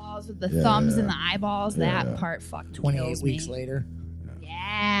eyeballs, with the thumbs and the eyeballs. That part fucking 28 kills weeks me. later,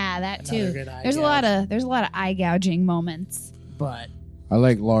 Yeah, that Another too. good eye There's a lot of eye gouging moments. but I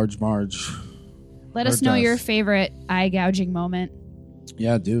like Large Marge. Let Her us know death. your favorite eye gouging moment.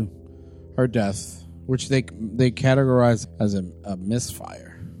 Yeah, I do. Her death, which they categorize as a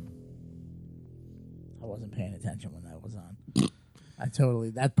misfire. I wasn't paying attention when that was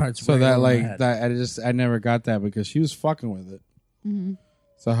on. That part's So right that over my like head. that I never got that because she was fucking with it. Mm-hmm.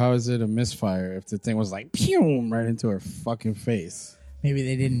 So how is it a misfire if the thing was like pew right into her fucking face? Maybe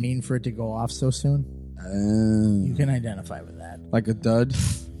they didn't mean for it to go off so soon. You can identify with that. Like a dud?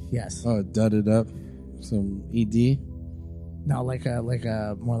 Yes. Oh, it dudded up. Some ED. No, like a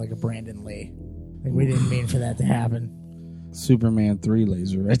more like a Brandon Lee. Like we didn't mean for that to happen. Superman 3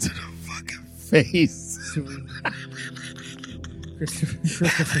 laser right to the fucking face.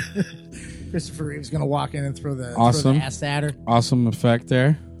 Christopher Reeve's gonna walk in and throw the Awesome. ass at her. Awesome effect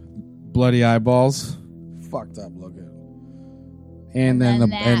there. Bloody eyeballs. Fucked up looking. And then a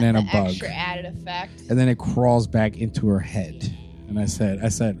bug. Extra added effect. And then it crawls back into her head. And I said,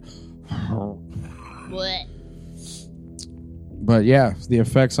 What? but yeah, the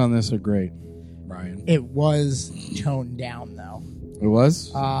effects on this are great, Brian. It was toned down though. It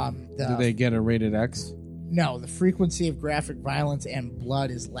was? Did Did they get a rated X? No, the frequency of graphic violence and blood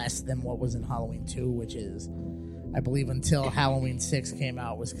is less than what was in Halloween 2, which is, I believe, until Halloween 6 came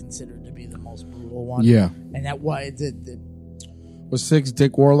out, was considered to be the most brutal one. Yeah. And that was Was 6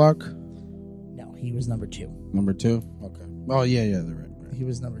 Dick Warlock? no, he was number 2. Number 2? Okay. Oh, yeah, they're right. He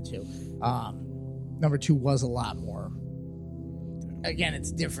was number 2. Number 2 was a lot more. Again,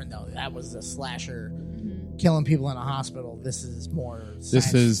 it's different though. That was a slasher, killing people in a hospital. This is more. This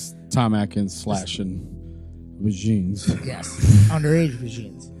science- is Tom Atkins slashing vagines. yes, underage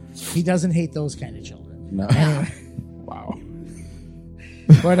vagines. He doesn't hate those kind of children. No. Anyway, Wow.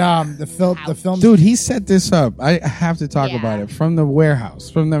 but the film. Dude, he set this up. I have to talk Yeah. about it. From the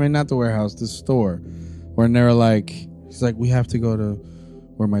warehouse. Not the warehouse, the store. When they were like, he's like, we have to go to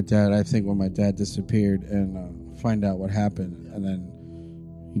where my dad disappeared and find out what happened. And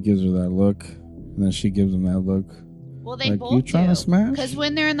then he gives her that look. And then she gives him that look. Well, they Like, both you trying to smash? Because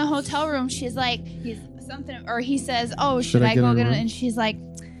when they're in the hotel room, she's like, he says, "Oh, should I I get go a get it?" room? And she's like,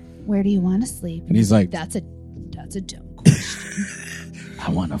 "Where do you want to sleep?" And he's like, "That's a dumb question." I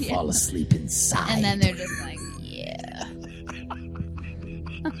want to fall asleep inside. And then they're just like, "Yeah,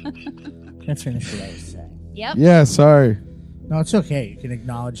 Can I finish what I was saying? yep." yeah, sorry. No, it's okay. You can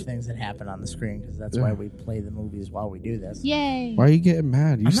acknowledge things that happen on the screen because that's why we play the movies while we do this. Yay! Why are you getting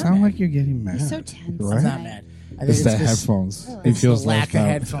mad? You I'm not sound mad. like you're getting mad. You're so tense. Right? I'm not mad. I think It's that this- headphones. Oh. He It's feels the lack left of out.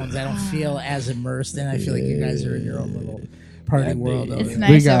 headphones. I don't feel as immersed, and I feel like you guys are in your own little party world. Over It's here. nice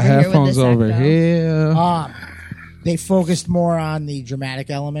We got over here with headphones this over echo. here. They focused more on the dramatic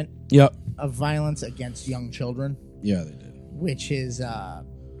element Yep. of violence against young children, Yeah, they did. which is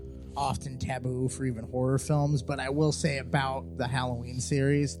often taboo for even horror films. But I will say about the Halloween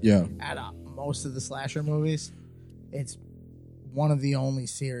series, Yeah. out of most of the slasher movies, it's one of the only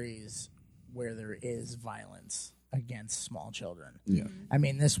series where there is violence against small children. Yeah. I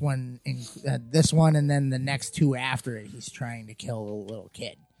mean, this one, and then the next two after it, he's trying to kill a little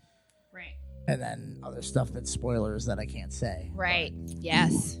kid. Right. And then other stuff that's spoilers that I can't say. Right.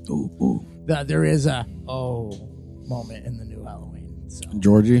 Yes. There is a moment in the new Halloween. So.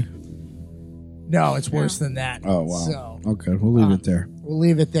 Georgie? No, it's worse than that. Oh, wow. So, okay, we'll leave it there. We'll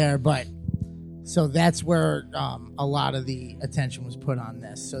leave it there, but so that's where a lot of the attention was put on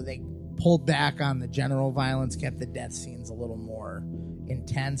this. So they pulled back on the general violence, kept the death scenes a little more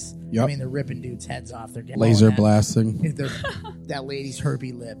intense. Yep. I mean, they're ripping dudes' heads off. They're getting Laser blasting. That lady's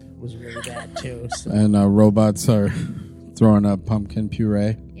herpy lip was really bad too. So. And robots are throwing up pumpkin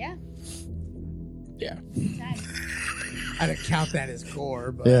puree. Yeah. Yeah. I didn't count that as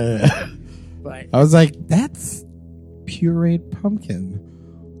gore, but Yeah. But I was like, that's pureed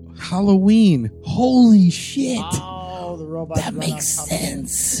pumpkin. Halloween. Holy shit. Oh, the robots. That makes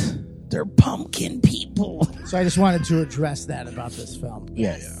sense. They're pumpkin people. So I just wanted to address that about this film.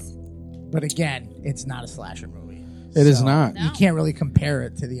 Yeah. But again, it's not a slasher movie. It is not. You can't really compare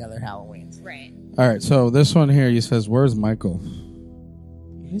it to the other Halloweens. Right. All right, so this one here, he says, where's Michael?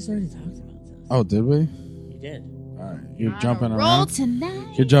 You guys already talked about this. Oh, did we? You did. All right. You're On jumping a roll around?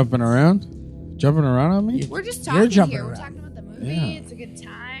 tonight. You're jumping around? Jumping around on me? We're just You're talking jumping here. We're around. talking about the movie. Yeah. It's a good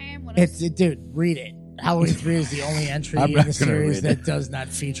time. What else? Dude, read it. Halloween 3 is the only entry I'm in not the gonna series read it. that does not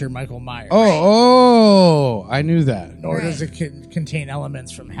feature Michael Myers. Oh, I knew that. Nor does it contain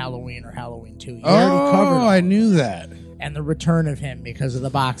elements from Halloween or Halloween 2. You already covered Oh, all I of knew that. and the return of him because of the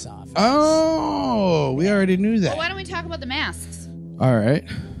box office. Oh, we already knew Well, that. why don't we talk about the masks? All right.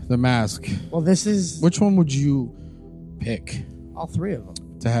 The mask. Well, this is Which one would you pick all three of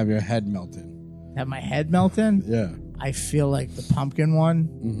them. to have your head melted? Have my head melted? Yeah. I feel like the pumpkin one.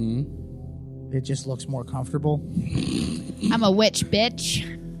 Mm-hmm. It just looks more comfortable. I'm a witch, bitch.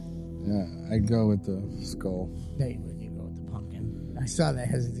 Yeah, I'd go with the skull. No, you wouldn't. You go with the pumpkin. I saw that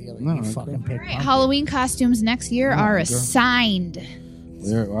hesitantly. No, You I'd fucking go. pick All right, pumpkin. Halloween costumes next year are I'd go. assigned.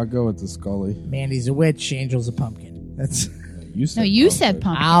 Yeah, I'll go with the Scully. Mandy's a witch. Angel's a pumpkin. That's. You said No, you pumpkin. said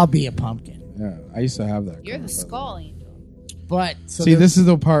pumpkin. I'll be a pumpkin. Yeah, I used to have that. You're color, the but- skull angel. But so See, there- this is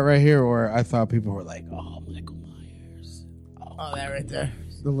the part right here where I thought people were like, "Oh, Michael Myers. Oh, that right there.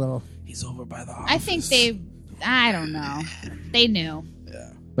 The little. He's over by the office." I think I don't know. They knew.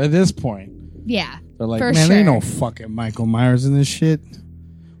 But at this point, Yeah. they're like, for "Man, sure. ain't no fucking Michael Myers in this shit.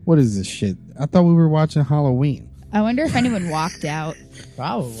 What is this shit? I thought we were watching Halloween. I wonder if anyone walked out.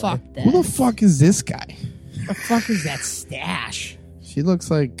 Probably. Fuck this. Who the fuck is this guy? What the fuck is that stash? She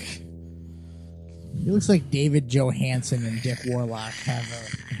looks like He looks like David Johansen and Dick Warlock have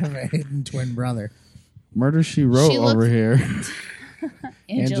a hidden twin brother. Murder She Wrote She over looks- here.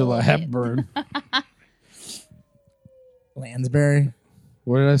 Angela Hep- Hepburn. Lansbury.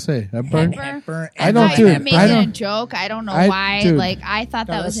 What did I say? Hepburn? Hepburn. I don't thought do you it. were making I a don't- joke. I don't know I- why. dude. Like I thought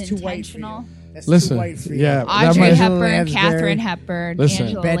No, that was that's too white for you. intentional. That's Listen, too white for you. yeah, that Audrey might- Hepburn, Lansbury. Catherine Hepburn, Listen.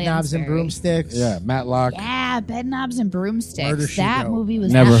 Angela Bed knobs and Lansbury. broomsticks. Yeah, Matlock. Yeah, Bed Knobs and Broomsticks. Murder, She That Wrote. movie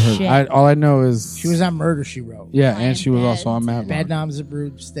was Never the heard. shit. All I know is She was on Murder, She Wrote. yeah, Flying and she was also on Beds. Matlock. Bed knobs and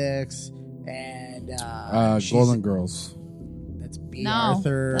broomsticks. And she's- Golden Girls. That's B. No,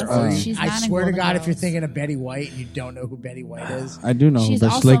 Arthur. that's- she's I not in swear to Golden God, if you're Girls. thinking of Betty White and you don't know who Betty White is, I do know, She's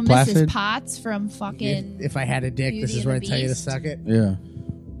but also Lake Mrs. Placid. Potts from fucking. if I had a dick, this Beauty is and where I the tell you to Beast. suck it. Yeah.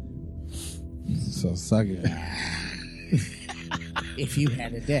 So suck it. If you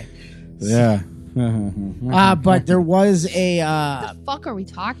had a dick. Yeah. But there was a. the fuck are we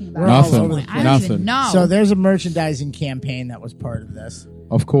talking about? We're all Nothing. over the I don't Nothing. even know. So there's a merchandising campaign that was part of this.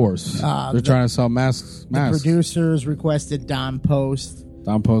 Of course, they're trying to sell masks. The producers requested Don Post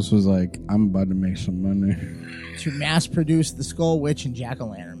Don Post was like, "I'm about to make some money." to mass produce the Skull Witch and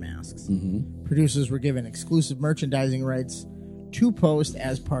Jack-o'-lantern masks. Mm-hmm. Producers were given exclusive merchandising rights to Post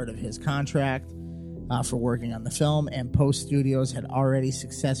as part of his contract for working on the film, and Post Studios had already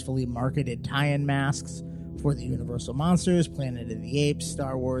successfully marketed tie-in masks for the Universal Monsters, Planet of the Apes,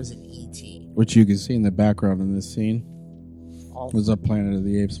 Star Wars, and E.T. Which you can see in the background in this scene. All There's a Planet of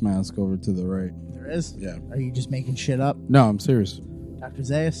the Apes mask over to the right. there is? Yeah. Are you just making shit up? No, I'm serious. Dr.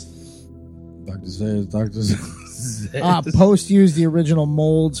 Zayas? Dr. Zayas, Dr. Zayas. Post used the original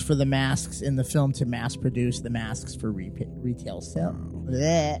molds for the masks in the film to mass produce the masks for retail sale.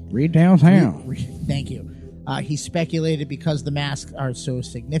 Blech. Read downtown. Thank you. He speculated because the masks are so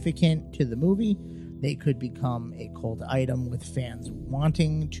significant to the movie, they could become a cult item with fans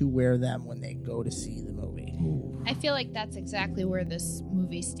wanting to wear them when they go to see the movie. I feel like that's exactly where this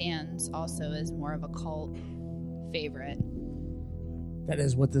movie stands. Also, as more of a cult favorite. That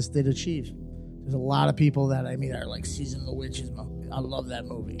is what this did achieve. There's a lot of people that are like Season of the Witches. I love that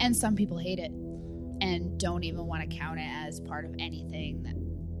movie. And some people hate it. And and don't even want to count it as part of anything that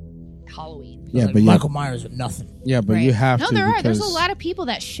Halloween. Yeah, Like but Michael Myers with nothing. Yeah, but Right. you have no, to. there are. There's a because lot of people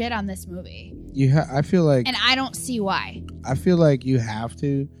that shit on this movie, I feel like and I don't see why. I feel like you have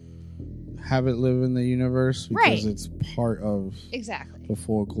to have it live in the universe because Right. it's part of Exactly. the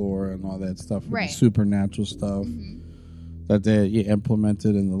folklore and all that stuff, and Right. the supernatural stuff that they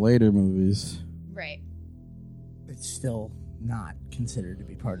implemented in the later movies. Right. It's still not considered to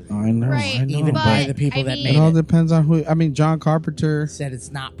be part of the I know, Right, I know. even but, by the people I that mean- It made all it. depends on who. I mean, John Carpenter. Said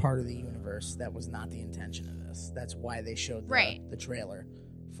it's not part of the universe. That was not the intention of this. That's why they showed the trailer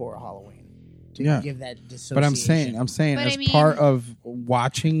for Halloween to Yeah. give that dissociation. But I'm saying, But as I mean- part of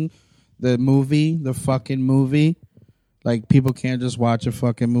watching the movie, the fucking movie, like people can't just watch a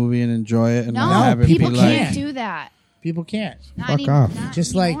fucking movie and enjoy it and No, not have it people be can't like, do that. people can't. Not Fuck any- off. not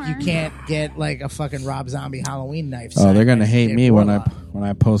Just like anymore. you can't get like a fucking Rob Zombie Halloween knife. oh, they're signed gonna by hate Dick me when Warlock.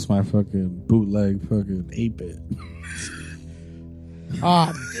 I post my fucking bootleg fucking 8-bit. Do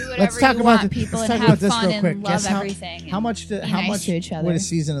Let's whatever talk you about want, the, people, let's and talk have about this fun real and quick. love Guess everything. how much? be How nice much to each other. would a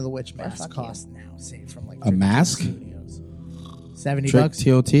season of the Witch Mask fuck you. cost now? Say from like A mask? Studios. $70 Trick bucks.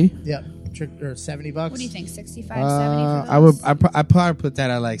 TOT. Yep, trick or $70 bucks. What do you think? 65, 70 for I would. those? I probably put that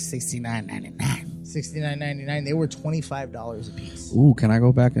at like $69.99. $69.99. They were $25 a piece. Ooh, can I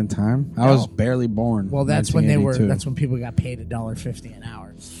go back in time? I No. was barely born. Well, that's when they were. 1982. That's when people got paid $1.50 an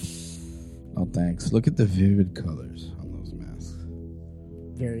hour. Oh, thanks. Look at the vivid colors on those masks.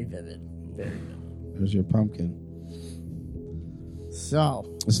 Very vivid. Very vivid. There's your pumpkin.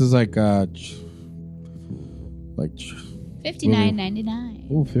 So This is like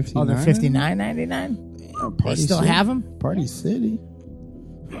 $59.99. ooh, 59. oh, they're $59.99. Yeah, They Party still City. have them. Party City.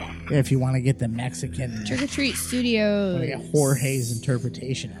 If you want to get the Mexican, Trick or Treat want Studios. to get Jorge's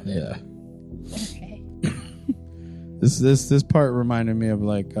interpretation of it. Yeah. Okay. This part reminded me of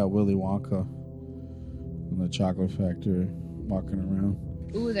like Willy Wonka in the chocolate factory walking around.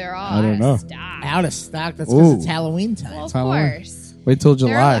 Ooh, they're all I don't know. out of stock. Out of stock. That's because Ooh. it's Halloween time. Well, of Halloween. course. Wait till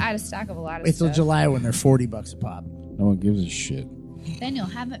They're all July. out of stock of a lot of Wait till stuff. July when they're $40 a pop. No one gives a shit. Then you'll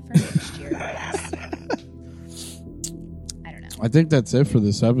have it for next year. I don't know. I think that's it for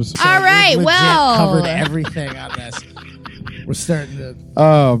this episode. All right, Legit well. covered everything on this. We're starting to.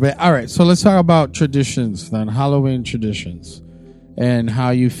 Oh, man. All right. So let's talk about traditions then. Halloween traditions and how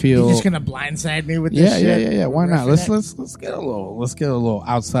you feel. You're just gonna blindside me with this Yeah. shit? Why not? Riffing Let's it? get a little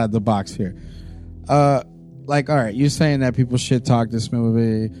outside the box here. Like, all right, you're saying that people shit talk this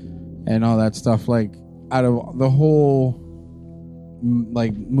movie and all that stuff. Like, out of the whole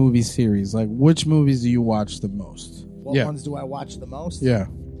like movie series, like which movies do you watch the most? What ones do I watch the most? Yeah.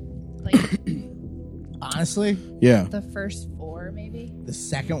 Like Honestly, Yeah. the first 4, maybe. the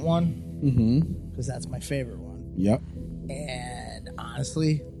second one, Mm-hmm. because that's my favorite one. Yep. And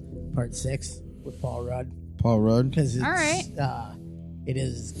honestly, part 6 with Paul Rudd, Paul Rudd. because it's All right. It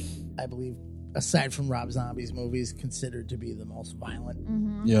is, I believe, aside from Rob Zombie's movies, considered to be the most violent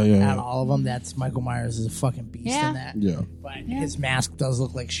Yeah. out of all of them. That's Michael Myers is a fucking beast Yeah. in that. Yeah. But his mask does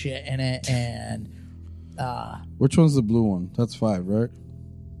look like shit in it, and Which one's the blue one? That's 5, right?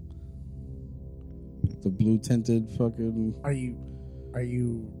 The blue tinted fucking. are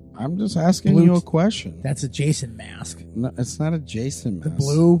you? I'm just asking Blue you a t- question. That's a Jason mask. No, it's not a Jason mask. The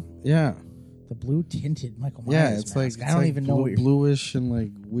blue, Yeah. the blue tinted Michael Myers. Yeah, it's like mask. it's I don't like even know what you're. bluish and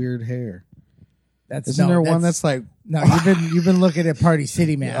like weird hair. That's Isn't there one that's like? no? You've been looking at Party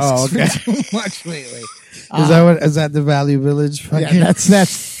City masks Oh, okay. for too much lately. Is that the Value Village? Yeah, fucking- that's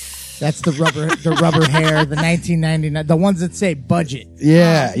the rubber hair, the 1999, the ones that say budget.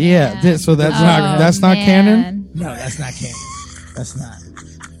 yeah, yeah. man. So that's Oh, not canon. man. No, that's not canon. That's not.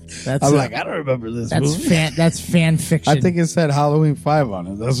 That's I'm like, I don't remember this that's movie. that's fan fiction. I think it said Halloween 5 on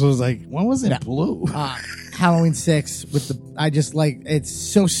it. That's what was like. When was it blue? Halloween 6 with the. I just like it's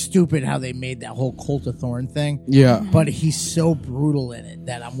so stupid how they made that whole Cult of Thorn thing. Yeah. But he's so brutal in it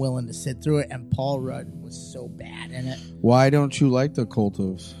that I'm willing to sit through it. And Paul Rudd was so bad in it. Why don't you like the Cult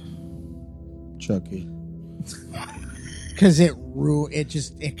of Chucky? Because it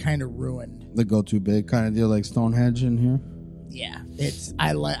kind of ruined. The go too big kind of deal, like Stonehenge in here Yeah,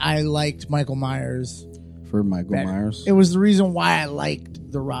 I liked Michael Myers for Michael better. Myers. It was the reason why I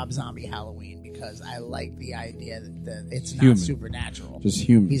liked the Rob Zombie Halloween, because I like the idea that it's not Human. supernatural. Just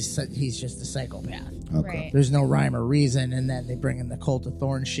human. He's just a psychopath. Okay. Right. There's no rhyme or reason, and then they bring in the Cult of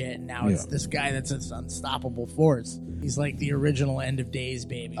Thorn shit, and now it's Yeah. this guy that's this unstoppable force. He's like the original End of Days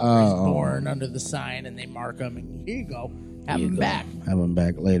baby, where he's born under the sign, and they mark him, and here you go, have him back. Have him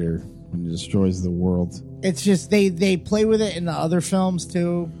back later when he destroys the world. It's just they play with it in the other films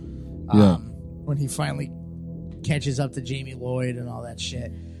too. Yeah. When he finally catches up to Jamie Lloyd and all that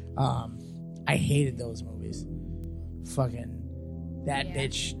shit. I I hated those movies. Fucking that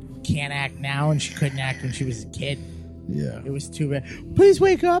bitch can't act now, and she couldn't act when she was a kid. Yeah. It was too bad. Please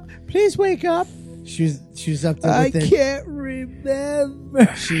wake up. Please wake up. She was up there. I with can't remember.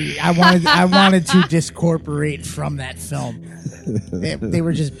 I wanted to discorporate from that film. They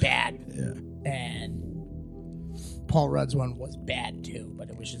were just bad. Yeah. And Paul Rudd's one was bad too, but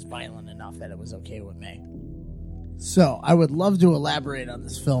it was just violent enough that it was okay with me. So I would love to elaborate on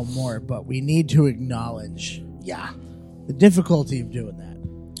this film more, but we need to acknowledge, the difficulty of doing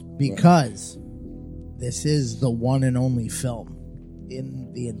that, because this is the one and only film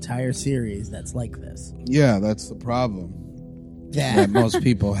in the entire series that's like this. Yeah, that's the problem that most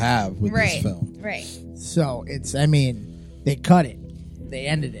people have with this film. Right. So they cut it. They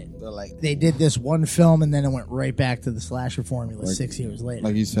ended it. They did this one film, and then it went right back to the slasher formula 6 years later.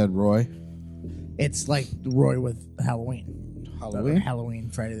 Like you said, Roy. It's like Roy with Halloween. Halloween,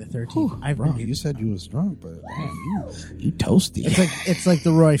 Friday the 13th. Bro, you said you was drunk, but you toasty. It's like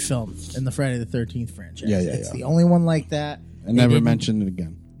the Roy film in the Friday the 13th franchise. It's the only one like that. I never mentioned it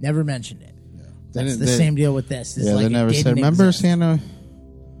again. Never mentioned it. Yeah. That's the same deal with this. It's they never said, remember Santa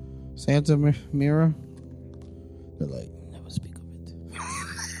Mira? They're like, never speak of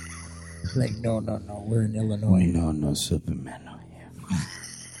it. Like, no, we're in Illinois. No, Superman. No, yeah.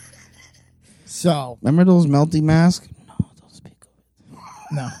 So, remember those melty masks? No, don't speak of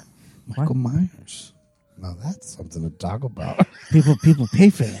it. No. Michael Myers. Now that's something to talk about. People pay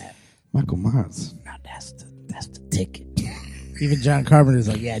for that. Michael Myers. Now that's the ticket. Even John Carpenter's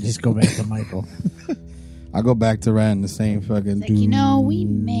like, yeah, just go back to Michael. I go back to writing the same fucking. Like, we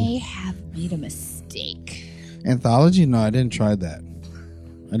may have made a mistake. Anthology? No, I didn't try that.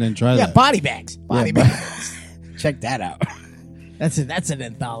 Yeah, body bags. Bags. Check that out. That's an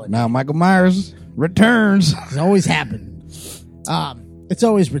anthology. Now Michael Myers returns. It's always happened. It's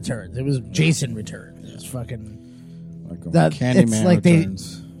always returns. It was Jason Returns. It's fucking Candyman like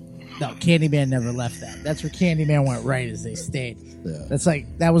returns. No, Candyman never left that. That's where Candyman went right, as they stayed. Yeah.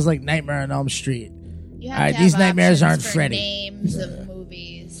 That was like Nightmare on Elm Street. You All have right, to these have nightmares aren't options for Freddy. Names of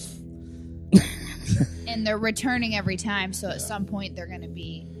movies, and they're returning every time. So at some point, they're going to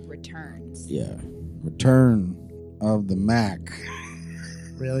be returns. Yeah, Return of the Mac.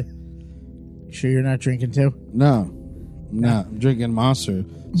 Really? You sure you're not drinking too? No, I'm drinking Monster.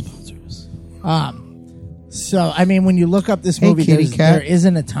 Sponsors. So when you look up this movie, there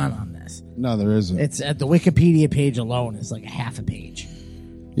isn't a ton on this. No, there isn't. It's at the Wikipedia page alone. It's like a half a page.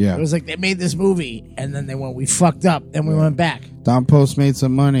 Yeah. It was like they made this movie, and then they went, we fucked up, then we went back. Don Post made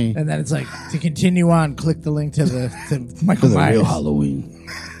some money. And then it's like, to continue on, click the link to Michael Myers. Real Halloween.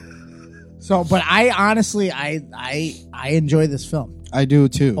 So, but I honestly, I enjoy this film. I do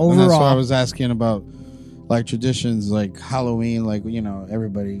too. Overall, and that's why I was asking about like traditions, like Halloween, like,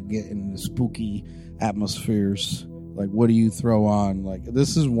 everybody getting the spooky atmospheres. Like, what do you throw on? Like,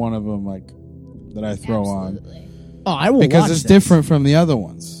 this is one of them, like, that I throw on. Oh, I will because watch it's this. different from the other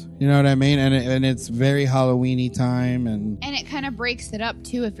ones. You know what I mean? And it's very Halloween-y time, and it kind of breaks it up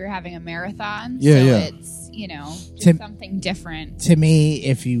too if you're having a marathon. Yeah, so yeah. It's just something different. To me,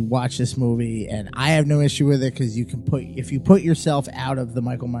 if you watch this movie, and I have no issue with it, because if you put yourself out of the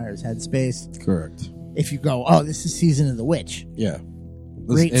Michael Myers headspace, correct. If you go, oh, this is Season of the Witch. Yeah.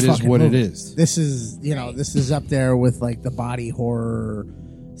 Great it is fucking what movie. it is. This is, this is up there with like the body horror,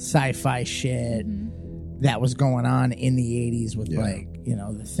 sci-fi shit that was going on in the 80s with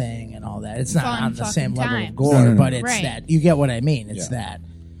The Thing and all that. It's not Fun on the same fucking level of times. gore, No. but it's Right. that. You get what I mean? It's that.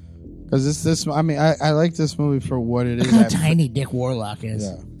 Because I like this movie for what it is. How tiny Dick Warlock is.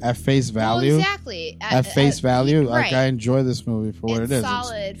 Yeah. At face Well, value. exactly. At face value, like, right. I enjoy this movie for what It's it is.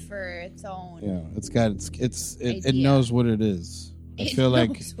 solid for its own. It idea. knows what it is. I It feel like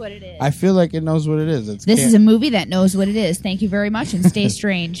knows what it is. I feel like it knows what it is. This is a movie that knows what it is. Thank you very much, and stay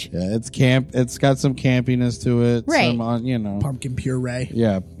strange. Yeah, it's camp. It's got some campiness to it. Right. Some, Pumpkin puree.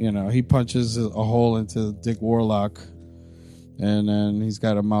 Yeah, he punches a hole into Dick Warlock, and then he's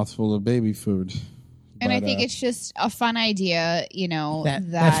got a mouthful of baby food. And I think it's just a fun idea,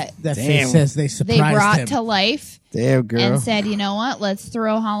 That face says they surprised they brought him. to life Damn, girl. and said, you know what, let's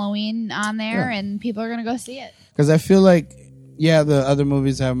throw Halloween on there, and people are going to go see it. Because I feel like, the other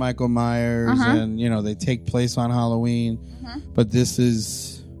movies have Michael Myers, and they take place on Halloween, but this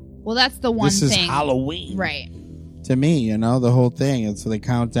is Well, that's the one this thing. is Halloween, Right. to me, the whole thing. And so they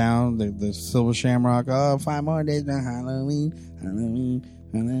count down the Silver Shamrock. 5 more days to Halloween,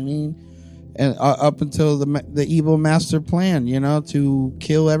 and up until the evil master plan, to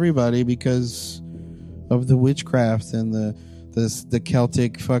kill everybody because of the witchcraft and the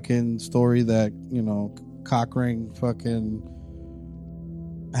Celtic fucking story that Cockring fucking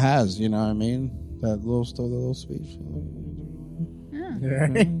has, you know what I mean? That little speech.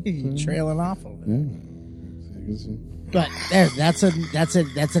 You're trailing off of it. Yeah. But that's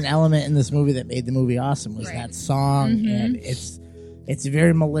an element in this movie that made the movie awesome was that song, and it's a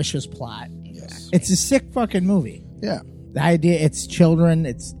very malicious plot. Yes. It's a sick fucking movie. Yeah. The idea, it's children,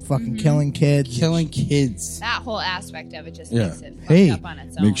 it's fucking killing kids. Killing kids. That whole aspect of it just makes it fucked Hey, up on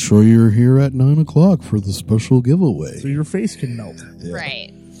its own. make sure you're here at 9:00 for the special giveaway. So your face can melt. Yeah.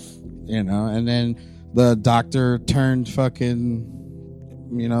 Right. You know, and then the doctor turned fucking,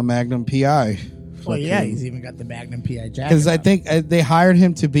 Magnum PI. Well, yeah, he's even got the Magnum PI jacket. Because I think they hired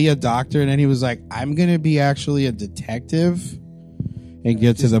him to be a doctor, and then he was like, I'm going to be actually a detective and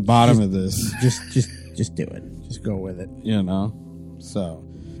get to the bottom of this. Just do it. Just go with it. So,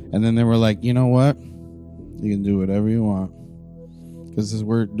 and then they were like, you know what? You can do whatever you want. Because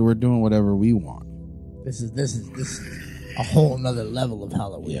we're doing whatever we want. This is a whole nother level of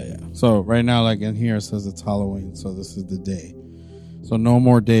Halloween. Yeah. So right now, like in here, it says it's Halloween. So this is the day. So no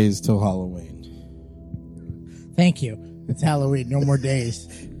more days till Halloween. Thank you. It's Halloween. No more days.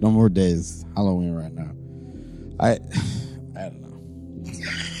 No more days. Halloween right now. I don't know.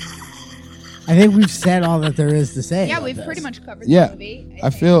 I think we've said all that there is to say. Yeah, about we've this. pretty much covered the movie. I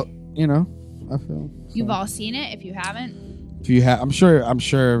feel. You've all seen it. If you haven't, If you have, I'm sure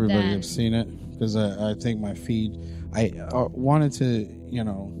everybody Then- have seen it because I think my feed. I wanted to,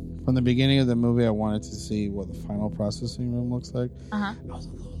 from the beginning of the movie, I wanted to see what the final processing room looks like. I was a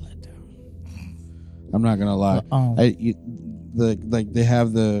little let down. I'm not gonna lie. They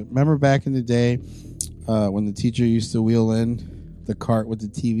have the. Remember back in the day when the teacher used to wheel in the cart with the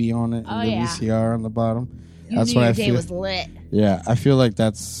TV on it and the VCR on the bottom. That's what I feel. Your day was lit. Yeah, I feel like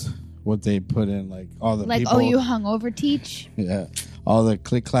that's what they put in, like all the people. You hungover teach? Yeah, all the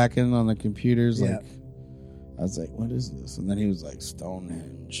click clacking on the computers. Yeah. Like, I was like, "What is this?" And then he was like,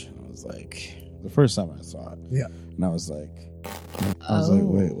 "Stonehenge." And I was like, the first time I saw it. Yeah, and I was like,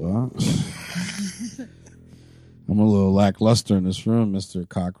 "Wait, what?" I'm a little lackluster in this room, Mr.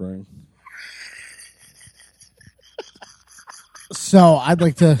 Cockring. So I'd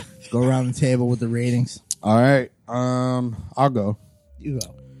like to go around the table with the ratings. All right, I'll go. You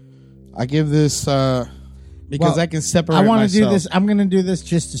go. I give this because I can separate. I want to do myself. this. I'm going to do this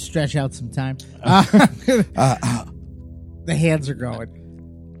just to stretch out some time. The hands are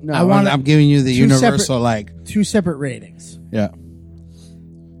going. No, I'm giving you the universal two separate ratings. Yeah.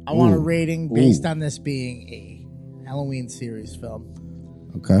 I want a rating based on this being a Halloween series film.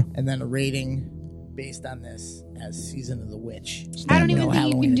 Okay. And then a rating based on this as Season of the Witch. I don't even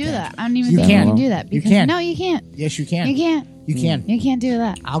think you can do that. I don't even think you can do that. You can. No, you can't. Yes, you can. You can't. You can. You can't do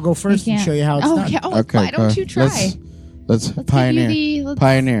that. I'll go first and show you how it's done. Okay. Oh, why don't you try? Let's pioneer.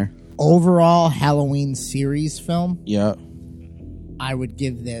 Pioneer. Overall Halloween series film. Yeah. I would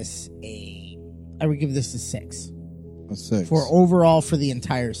give this a 6. A 6. For the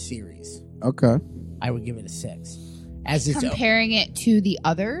entire series. Okay. I would give it a 6. As it's comparing it to the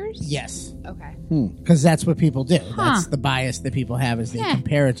others? Yes. Okay. Because that's what people do. That's the bias that people have is they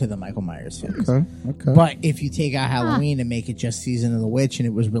compare it to the Michael Myers films. Okay. But if you take out Halloween and make it just Season of the Witch and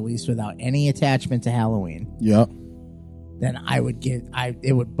it was released without any attachment to Halloween, yep, then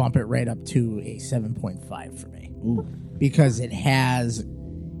it would bump it right up to a 7.5 for me. Ooh. Because it has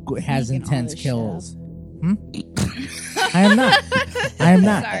intense kills. I am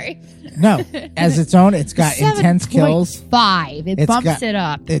not. Sorry. No, as its own, it's got intense kills. 5. It bumps it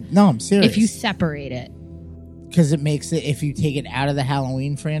up. No, I'm serious. If you separate it. Because it makes it, if you take it out of the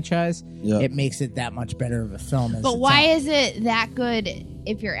Halloween franchise, it makes it that much better of a film. But why is it that good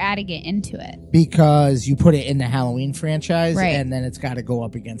if you're adding it into it? Because you put it in the Halloween franchise, and then it's got to go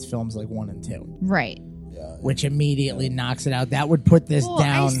up against films like 1 and 2. Right. Which immediately knocks it out. That would put this down.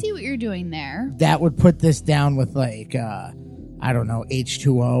 I see what you're doing there. That would put this down with I don't know,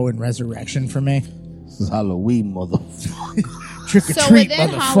 H2O and Resurrection for me. This is Halloween, motherfucker. Trick or treat,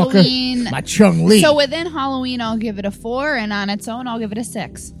 motherfucker. Halloween, my Chung Lee. So within Halloween, I'll give it a 4, and on its own, I'll give it a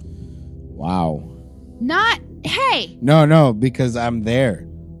 6. Wow. No, because I'm there.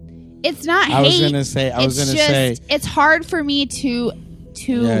 It's not hate. I was gonna say. It's hard for me to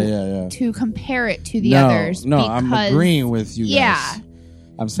compare it to the others. No, I'm agreeing with you guys. Yeah.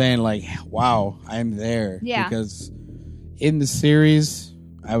 I'm saying wow, I'm there. Yeah. Because in the series,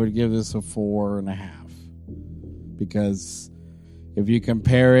 I would give this a 4.5. Because if you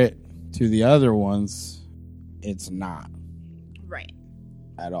compare it to the other ones, it's not. Right.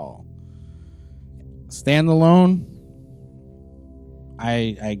 At all. Standalone,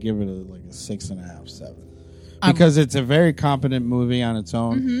 I give it a 6.5, 7. Because it's a very competent movie on its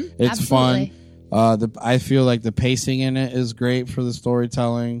own. It's absolutely fun. I feel like the pacing in it is great for the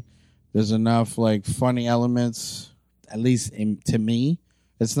storytelling. There's enough like funny elements, at least to me.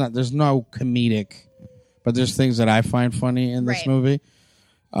 There's no comedic, but there's things that I find funny in this movie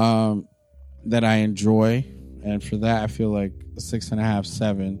that I enjoy. And for that, I feel like a 6.5,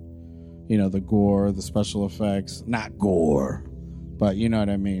 7. You know, the gore, the special effects, not gore, but you know what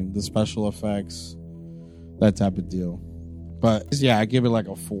I mean. The special effects, that type of deal. But yeah, I give it like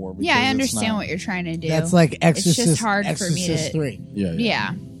a 4. Yeah, I understand what you're trying to do. That's like Exorcist. It's just hard Exorcist for me to 3.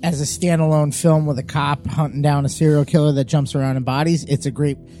 Yeah. As a standalone film with a cop hunting down a serial killer that jumps around in bodies, it's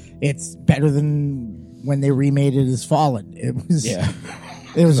better than when they remade it as Fallen. It was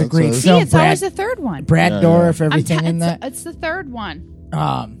It was a great film. See, it's always the third one. Brad Dourif, everything in that. It's the third one.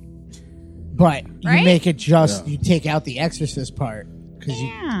 But you make it you take out the Exorcist part because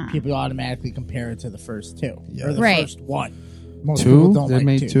people automatically compare it to the first two or the first one. Most people don't like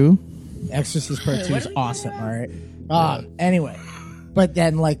made two. Exorcist Part 2 is awesome. All right. Anyway, but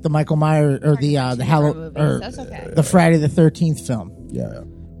then like the Michael Myers or the the Friday the 13th film.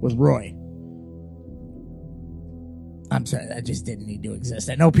 With Roy. I'm sorry, that just didn't need to exist.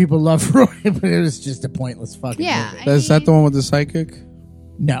 I know people love Roy, but it was just a pointless fucking movie. Is that the one with the psychic?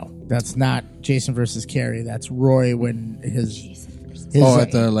 No, that's not Jason versus Carrie. That's Roy when his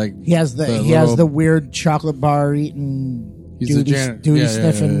at the like he has the weird chocolate bar eating duty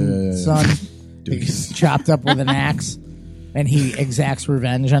sniffing son. He's chopped up with an axe, and he exacts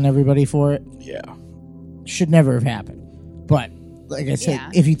revenge on everybody for it. Yeah, should never have happened. But like I said,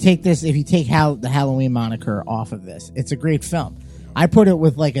 if you take the Halloween moniker off of this, it's a great film. I put it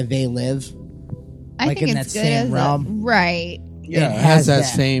with like a They Live, think in it's that good same realm, right? Yeah, it has that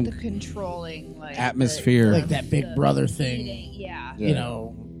same the controlling like atmosphere, like that Big Brother thing. You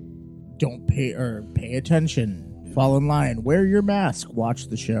know, don't pay attention, fall in line, wear your mask, watch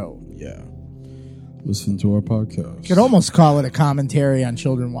the show. Yeah, listen to our podcast. You could almost call it a commentary on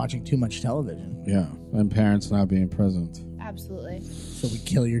children watching too much television. Yeah, and parents not being present. Absolutely. So we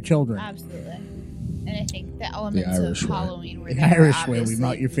kill your children. Absolutely. And I think the elements of Halloween were the Irish way. We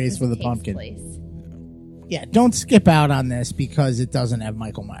melt your face with a pumpkin. Yeah, don't skip out on this because it doesn't have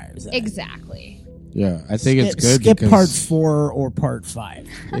Michael Myers in it. Exactly. Yeah, I think it's good. Skip part 4 or part 5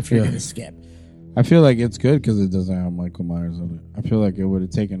 if you're going to skip. I feel like it's good because it doesn't have Michael Myers in it. I feel like it would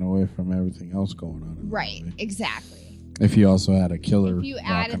have taken away from everything else going on. Right, exactly. If you also had a killer. If you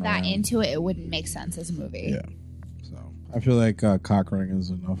added that into it, it wouldn't make sense as a movie. Yeah. So I feel like Cockring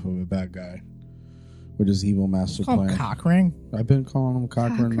is enough of a bad guy with his evil master plan. Cockring? I've been calling him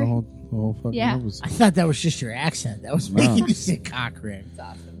Cockring the whole fucking episode. I thought that was just your accent. That was making you say Cockring. It's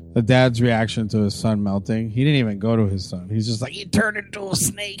awesome. The dad's reaction to his son melting. He didn't even go to his son. He's just like, he turned into a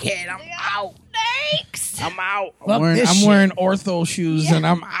snakehead. I'm out. Snakes. I'm out. I'm wearing ortho shoes and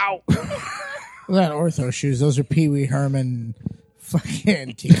I'm out. Not ortho shoes. Those are Pee Wee Herman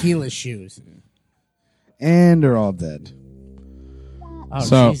fucking tequila shoes. And they're all dead.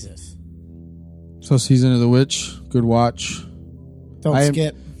 Oh, Jesus. So Season of the Witch, good watch. Don't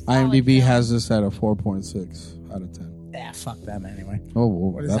skip. IMDb has this at a 4.6 out of 10. Yeah, fuck them anyway. Oh,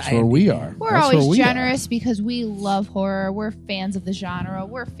 well, that's where we are. We're always generous because we love horror. We're fans of the genre.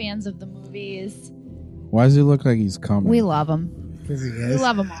 We're fans of the movies. Why does he look like he's coming? We love him. Because he is. We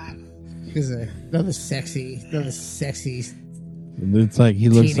love them all. Because another sexy. It's like he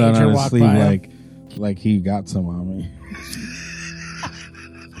looks down on his sleeve like he got some on me.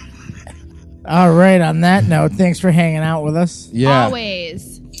 All right, on that note, thanks for hanging out with us. Yeah.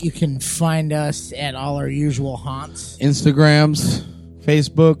 Always. You can find us at all our usual haunts. Instagrams,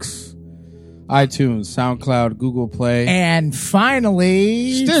 Facebooks, iTunes, SoundCloud, Google Play. And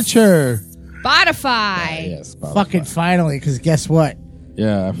finally... Stitcher. Spotify. Yes, Spotify. Fucking finally, because guess what?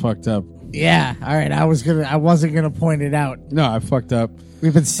 Yeah, I fucked up. Yeah, all right, I wasn't gonna point it out. No, I fucked up.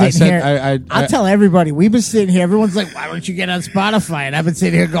 We've been sitting here. I'll tell everybody. We've been sitting here. Everyone's like, "Why don't you get on Spotify?" And I've been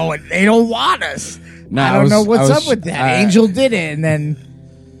sitting here going, "They don't want us." No, I don't know what's up with that. Angel did it, and then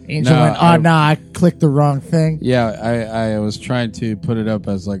Angel went, "Oh no, I clicked the wrong thing." Yeah, I was trying to put it up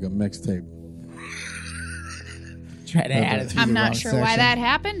as like a mixtape. Try to add it to I'm not sure why that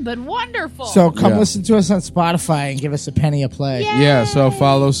happened, but wonderful. So come listen to us on Spotify and give us a penny a play. Yay! Yeah, so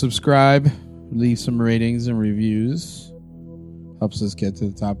follow, subscribe, leave some ratings and reviews. Helps us get to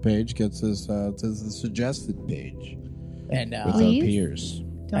the top page, gets us to the suggested page. And with our peers.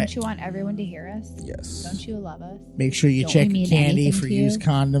 Don't you want everyone to hear us? Yes. Don't you love us? Make sure you check your candy for used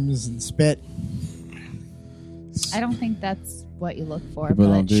condoms and spit. I don't think that's what you look for. People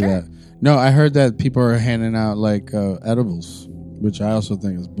but don't do that. No, I heard that people are handing out like edibles, which I also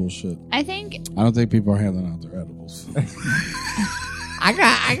think is bullshit. I don't think people are handing out their edibles.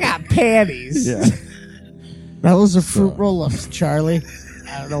 I got panties. Yeah. Those are fruit roll-ups, Charlie.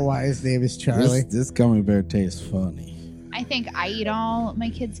 I don't know why his name is Charlie. This gummy bear tastes funny. I think I eat all my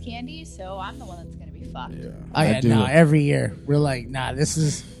kids' candy, so I'm the one that's going to be fucked. Yeah. Oh yeah, no. Every year we're like, nah. This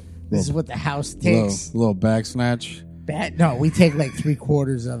is what the house takes. Little back snatch. No, we take like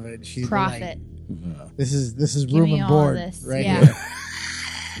 3/4 of it. She's Profit. like, this is Give room me and all board this. right Yeah. here.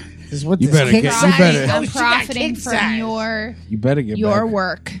 This is what You this better king get- size- you better- I'm she got profiting king from size. You better get your back.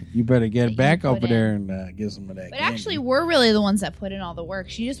 work. You better that get you back put over in. there and get some of that. But candy. actually, we're really the ones that put in all the work.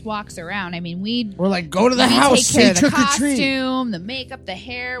 She just walks around. I mean, We're like, go to the we house, take say care of the trick or treat. costume, the makeup, the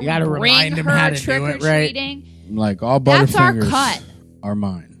hair. You gotta we bring remind him her how to do trick or it right. treating. like all That's our Butterfingers cut. are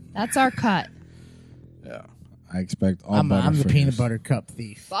mine. That's our cut. Yeah, I expect all I'm the Butterfingers. peanut butter cup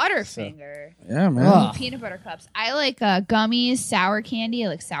thief. Butterfinger. Yeah, man. Ugh. Peanut butter cups. I like gummies, sour candy. I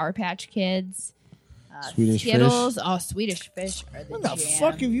like Sour Patch Kids. Swedish Skittles. Oh, Swedish Fish are the What the jam.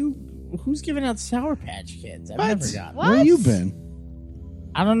 fuck have you? Who's giving out Sour Patch Kids? I've never gotten. What? Where you been?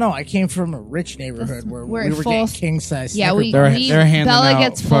 I don't know. I came from a rich neighborhood where we're we were full- getting king size. Yeah, we They're handing Bella out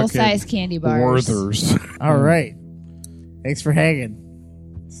gets full fucking size candy bars. Werthers. All right. Thanks for hanging.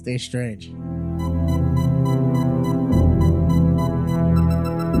 Stay strange.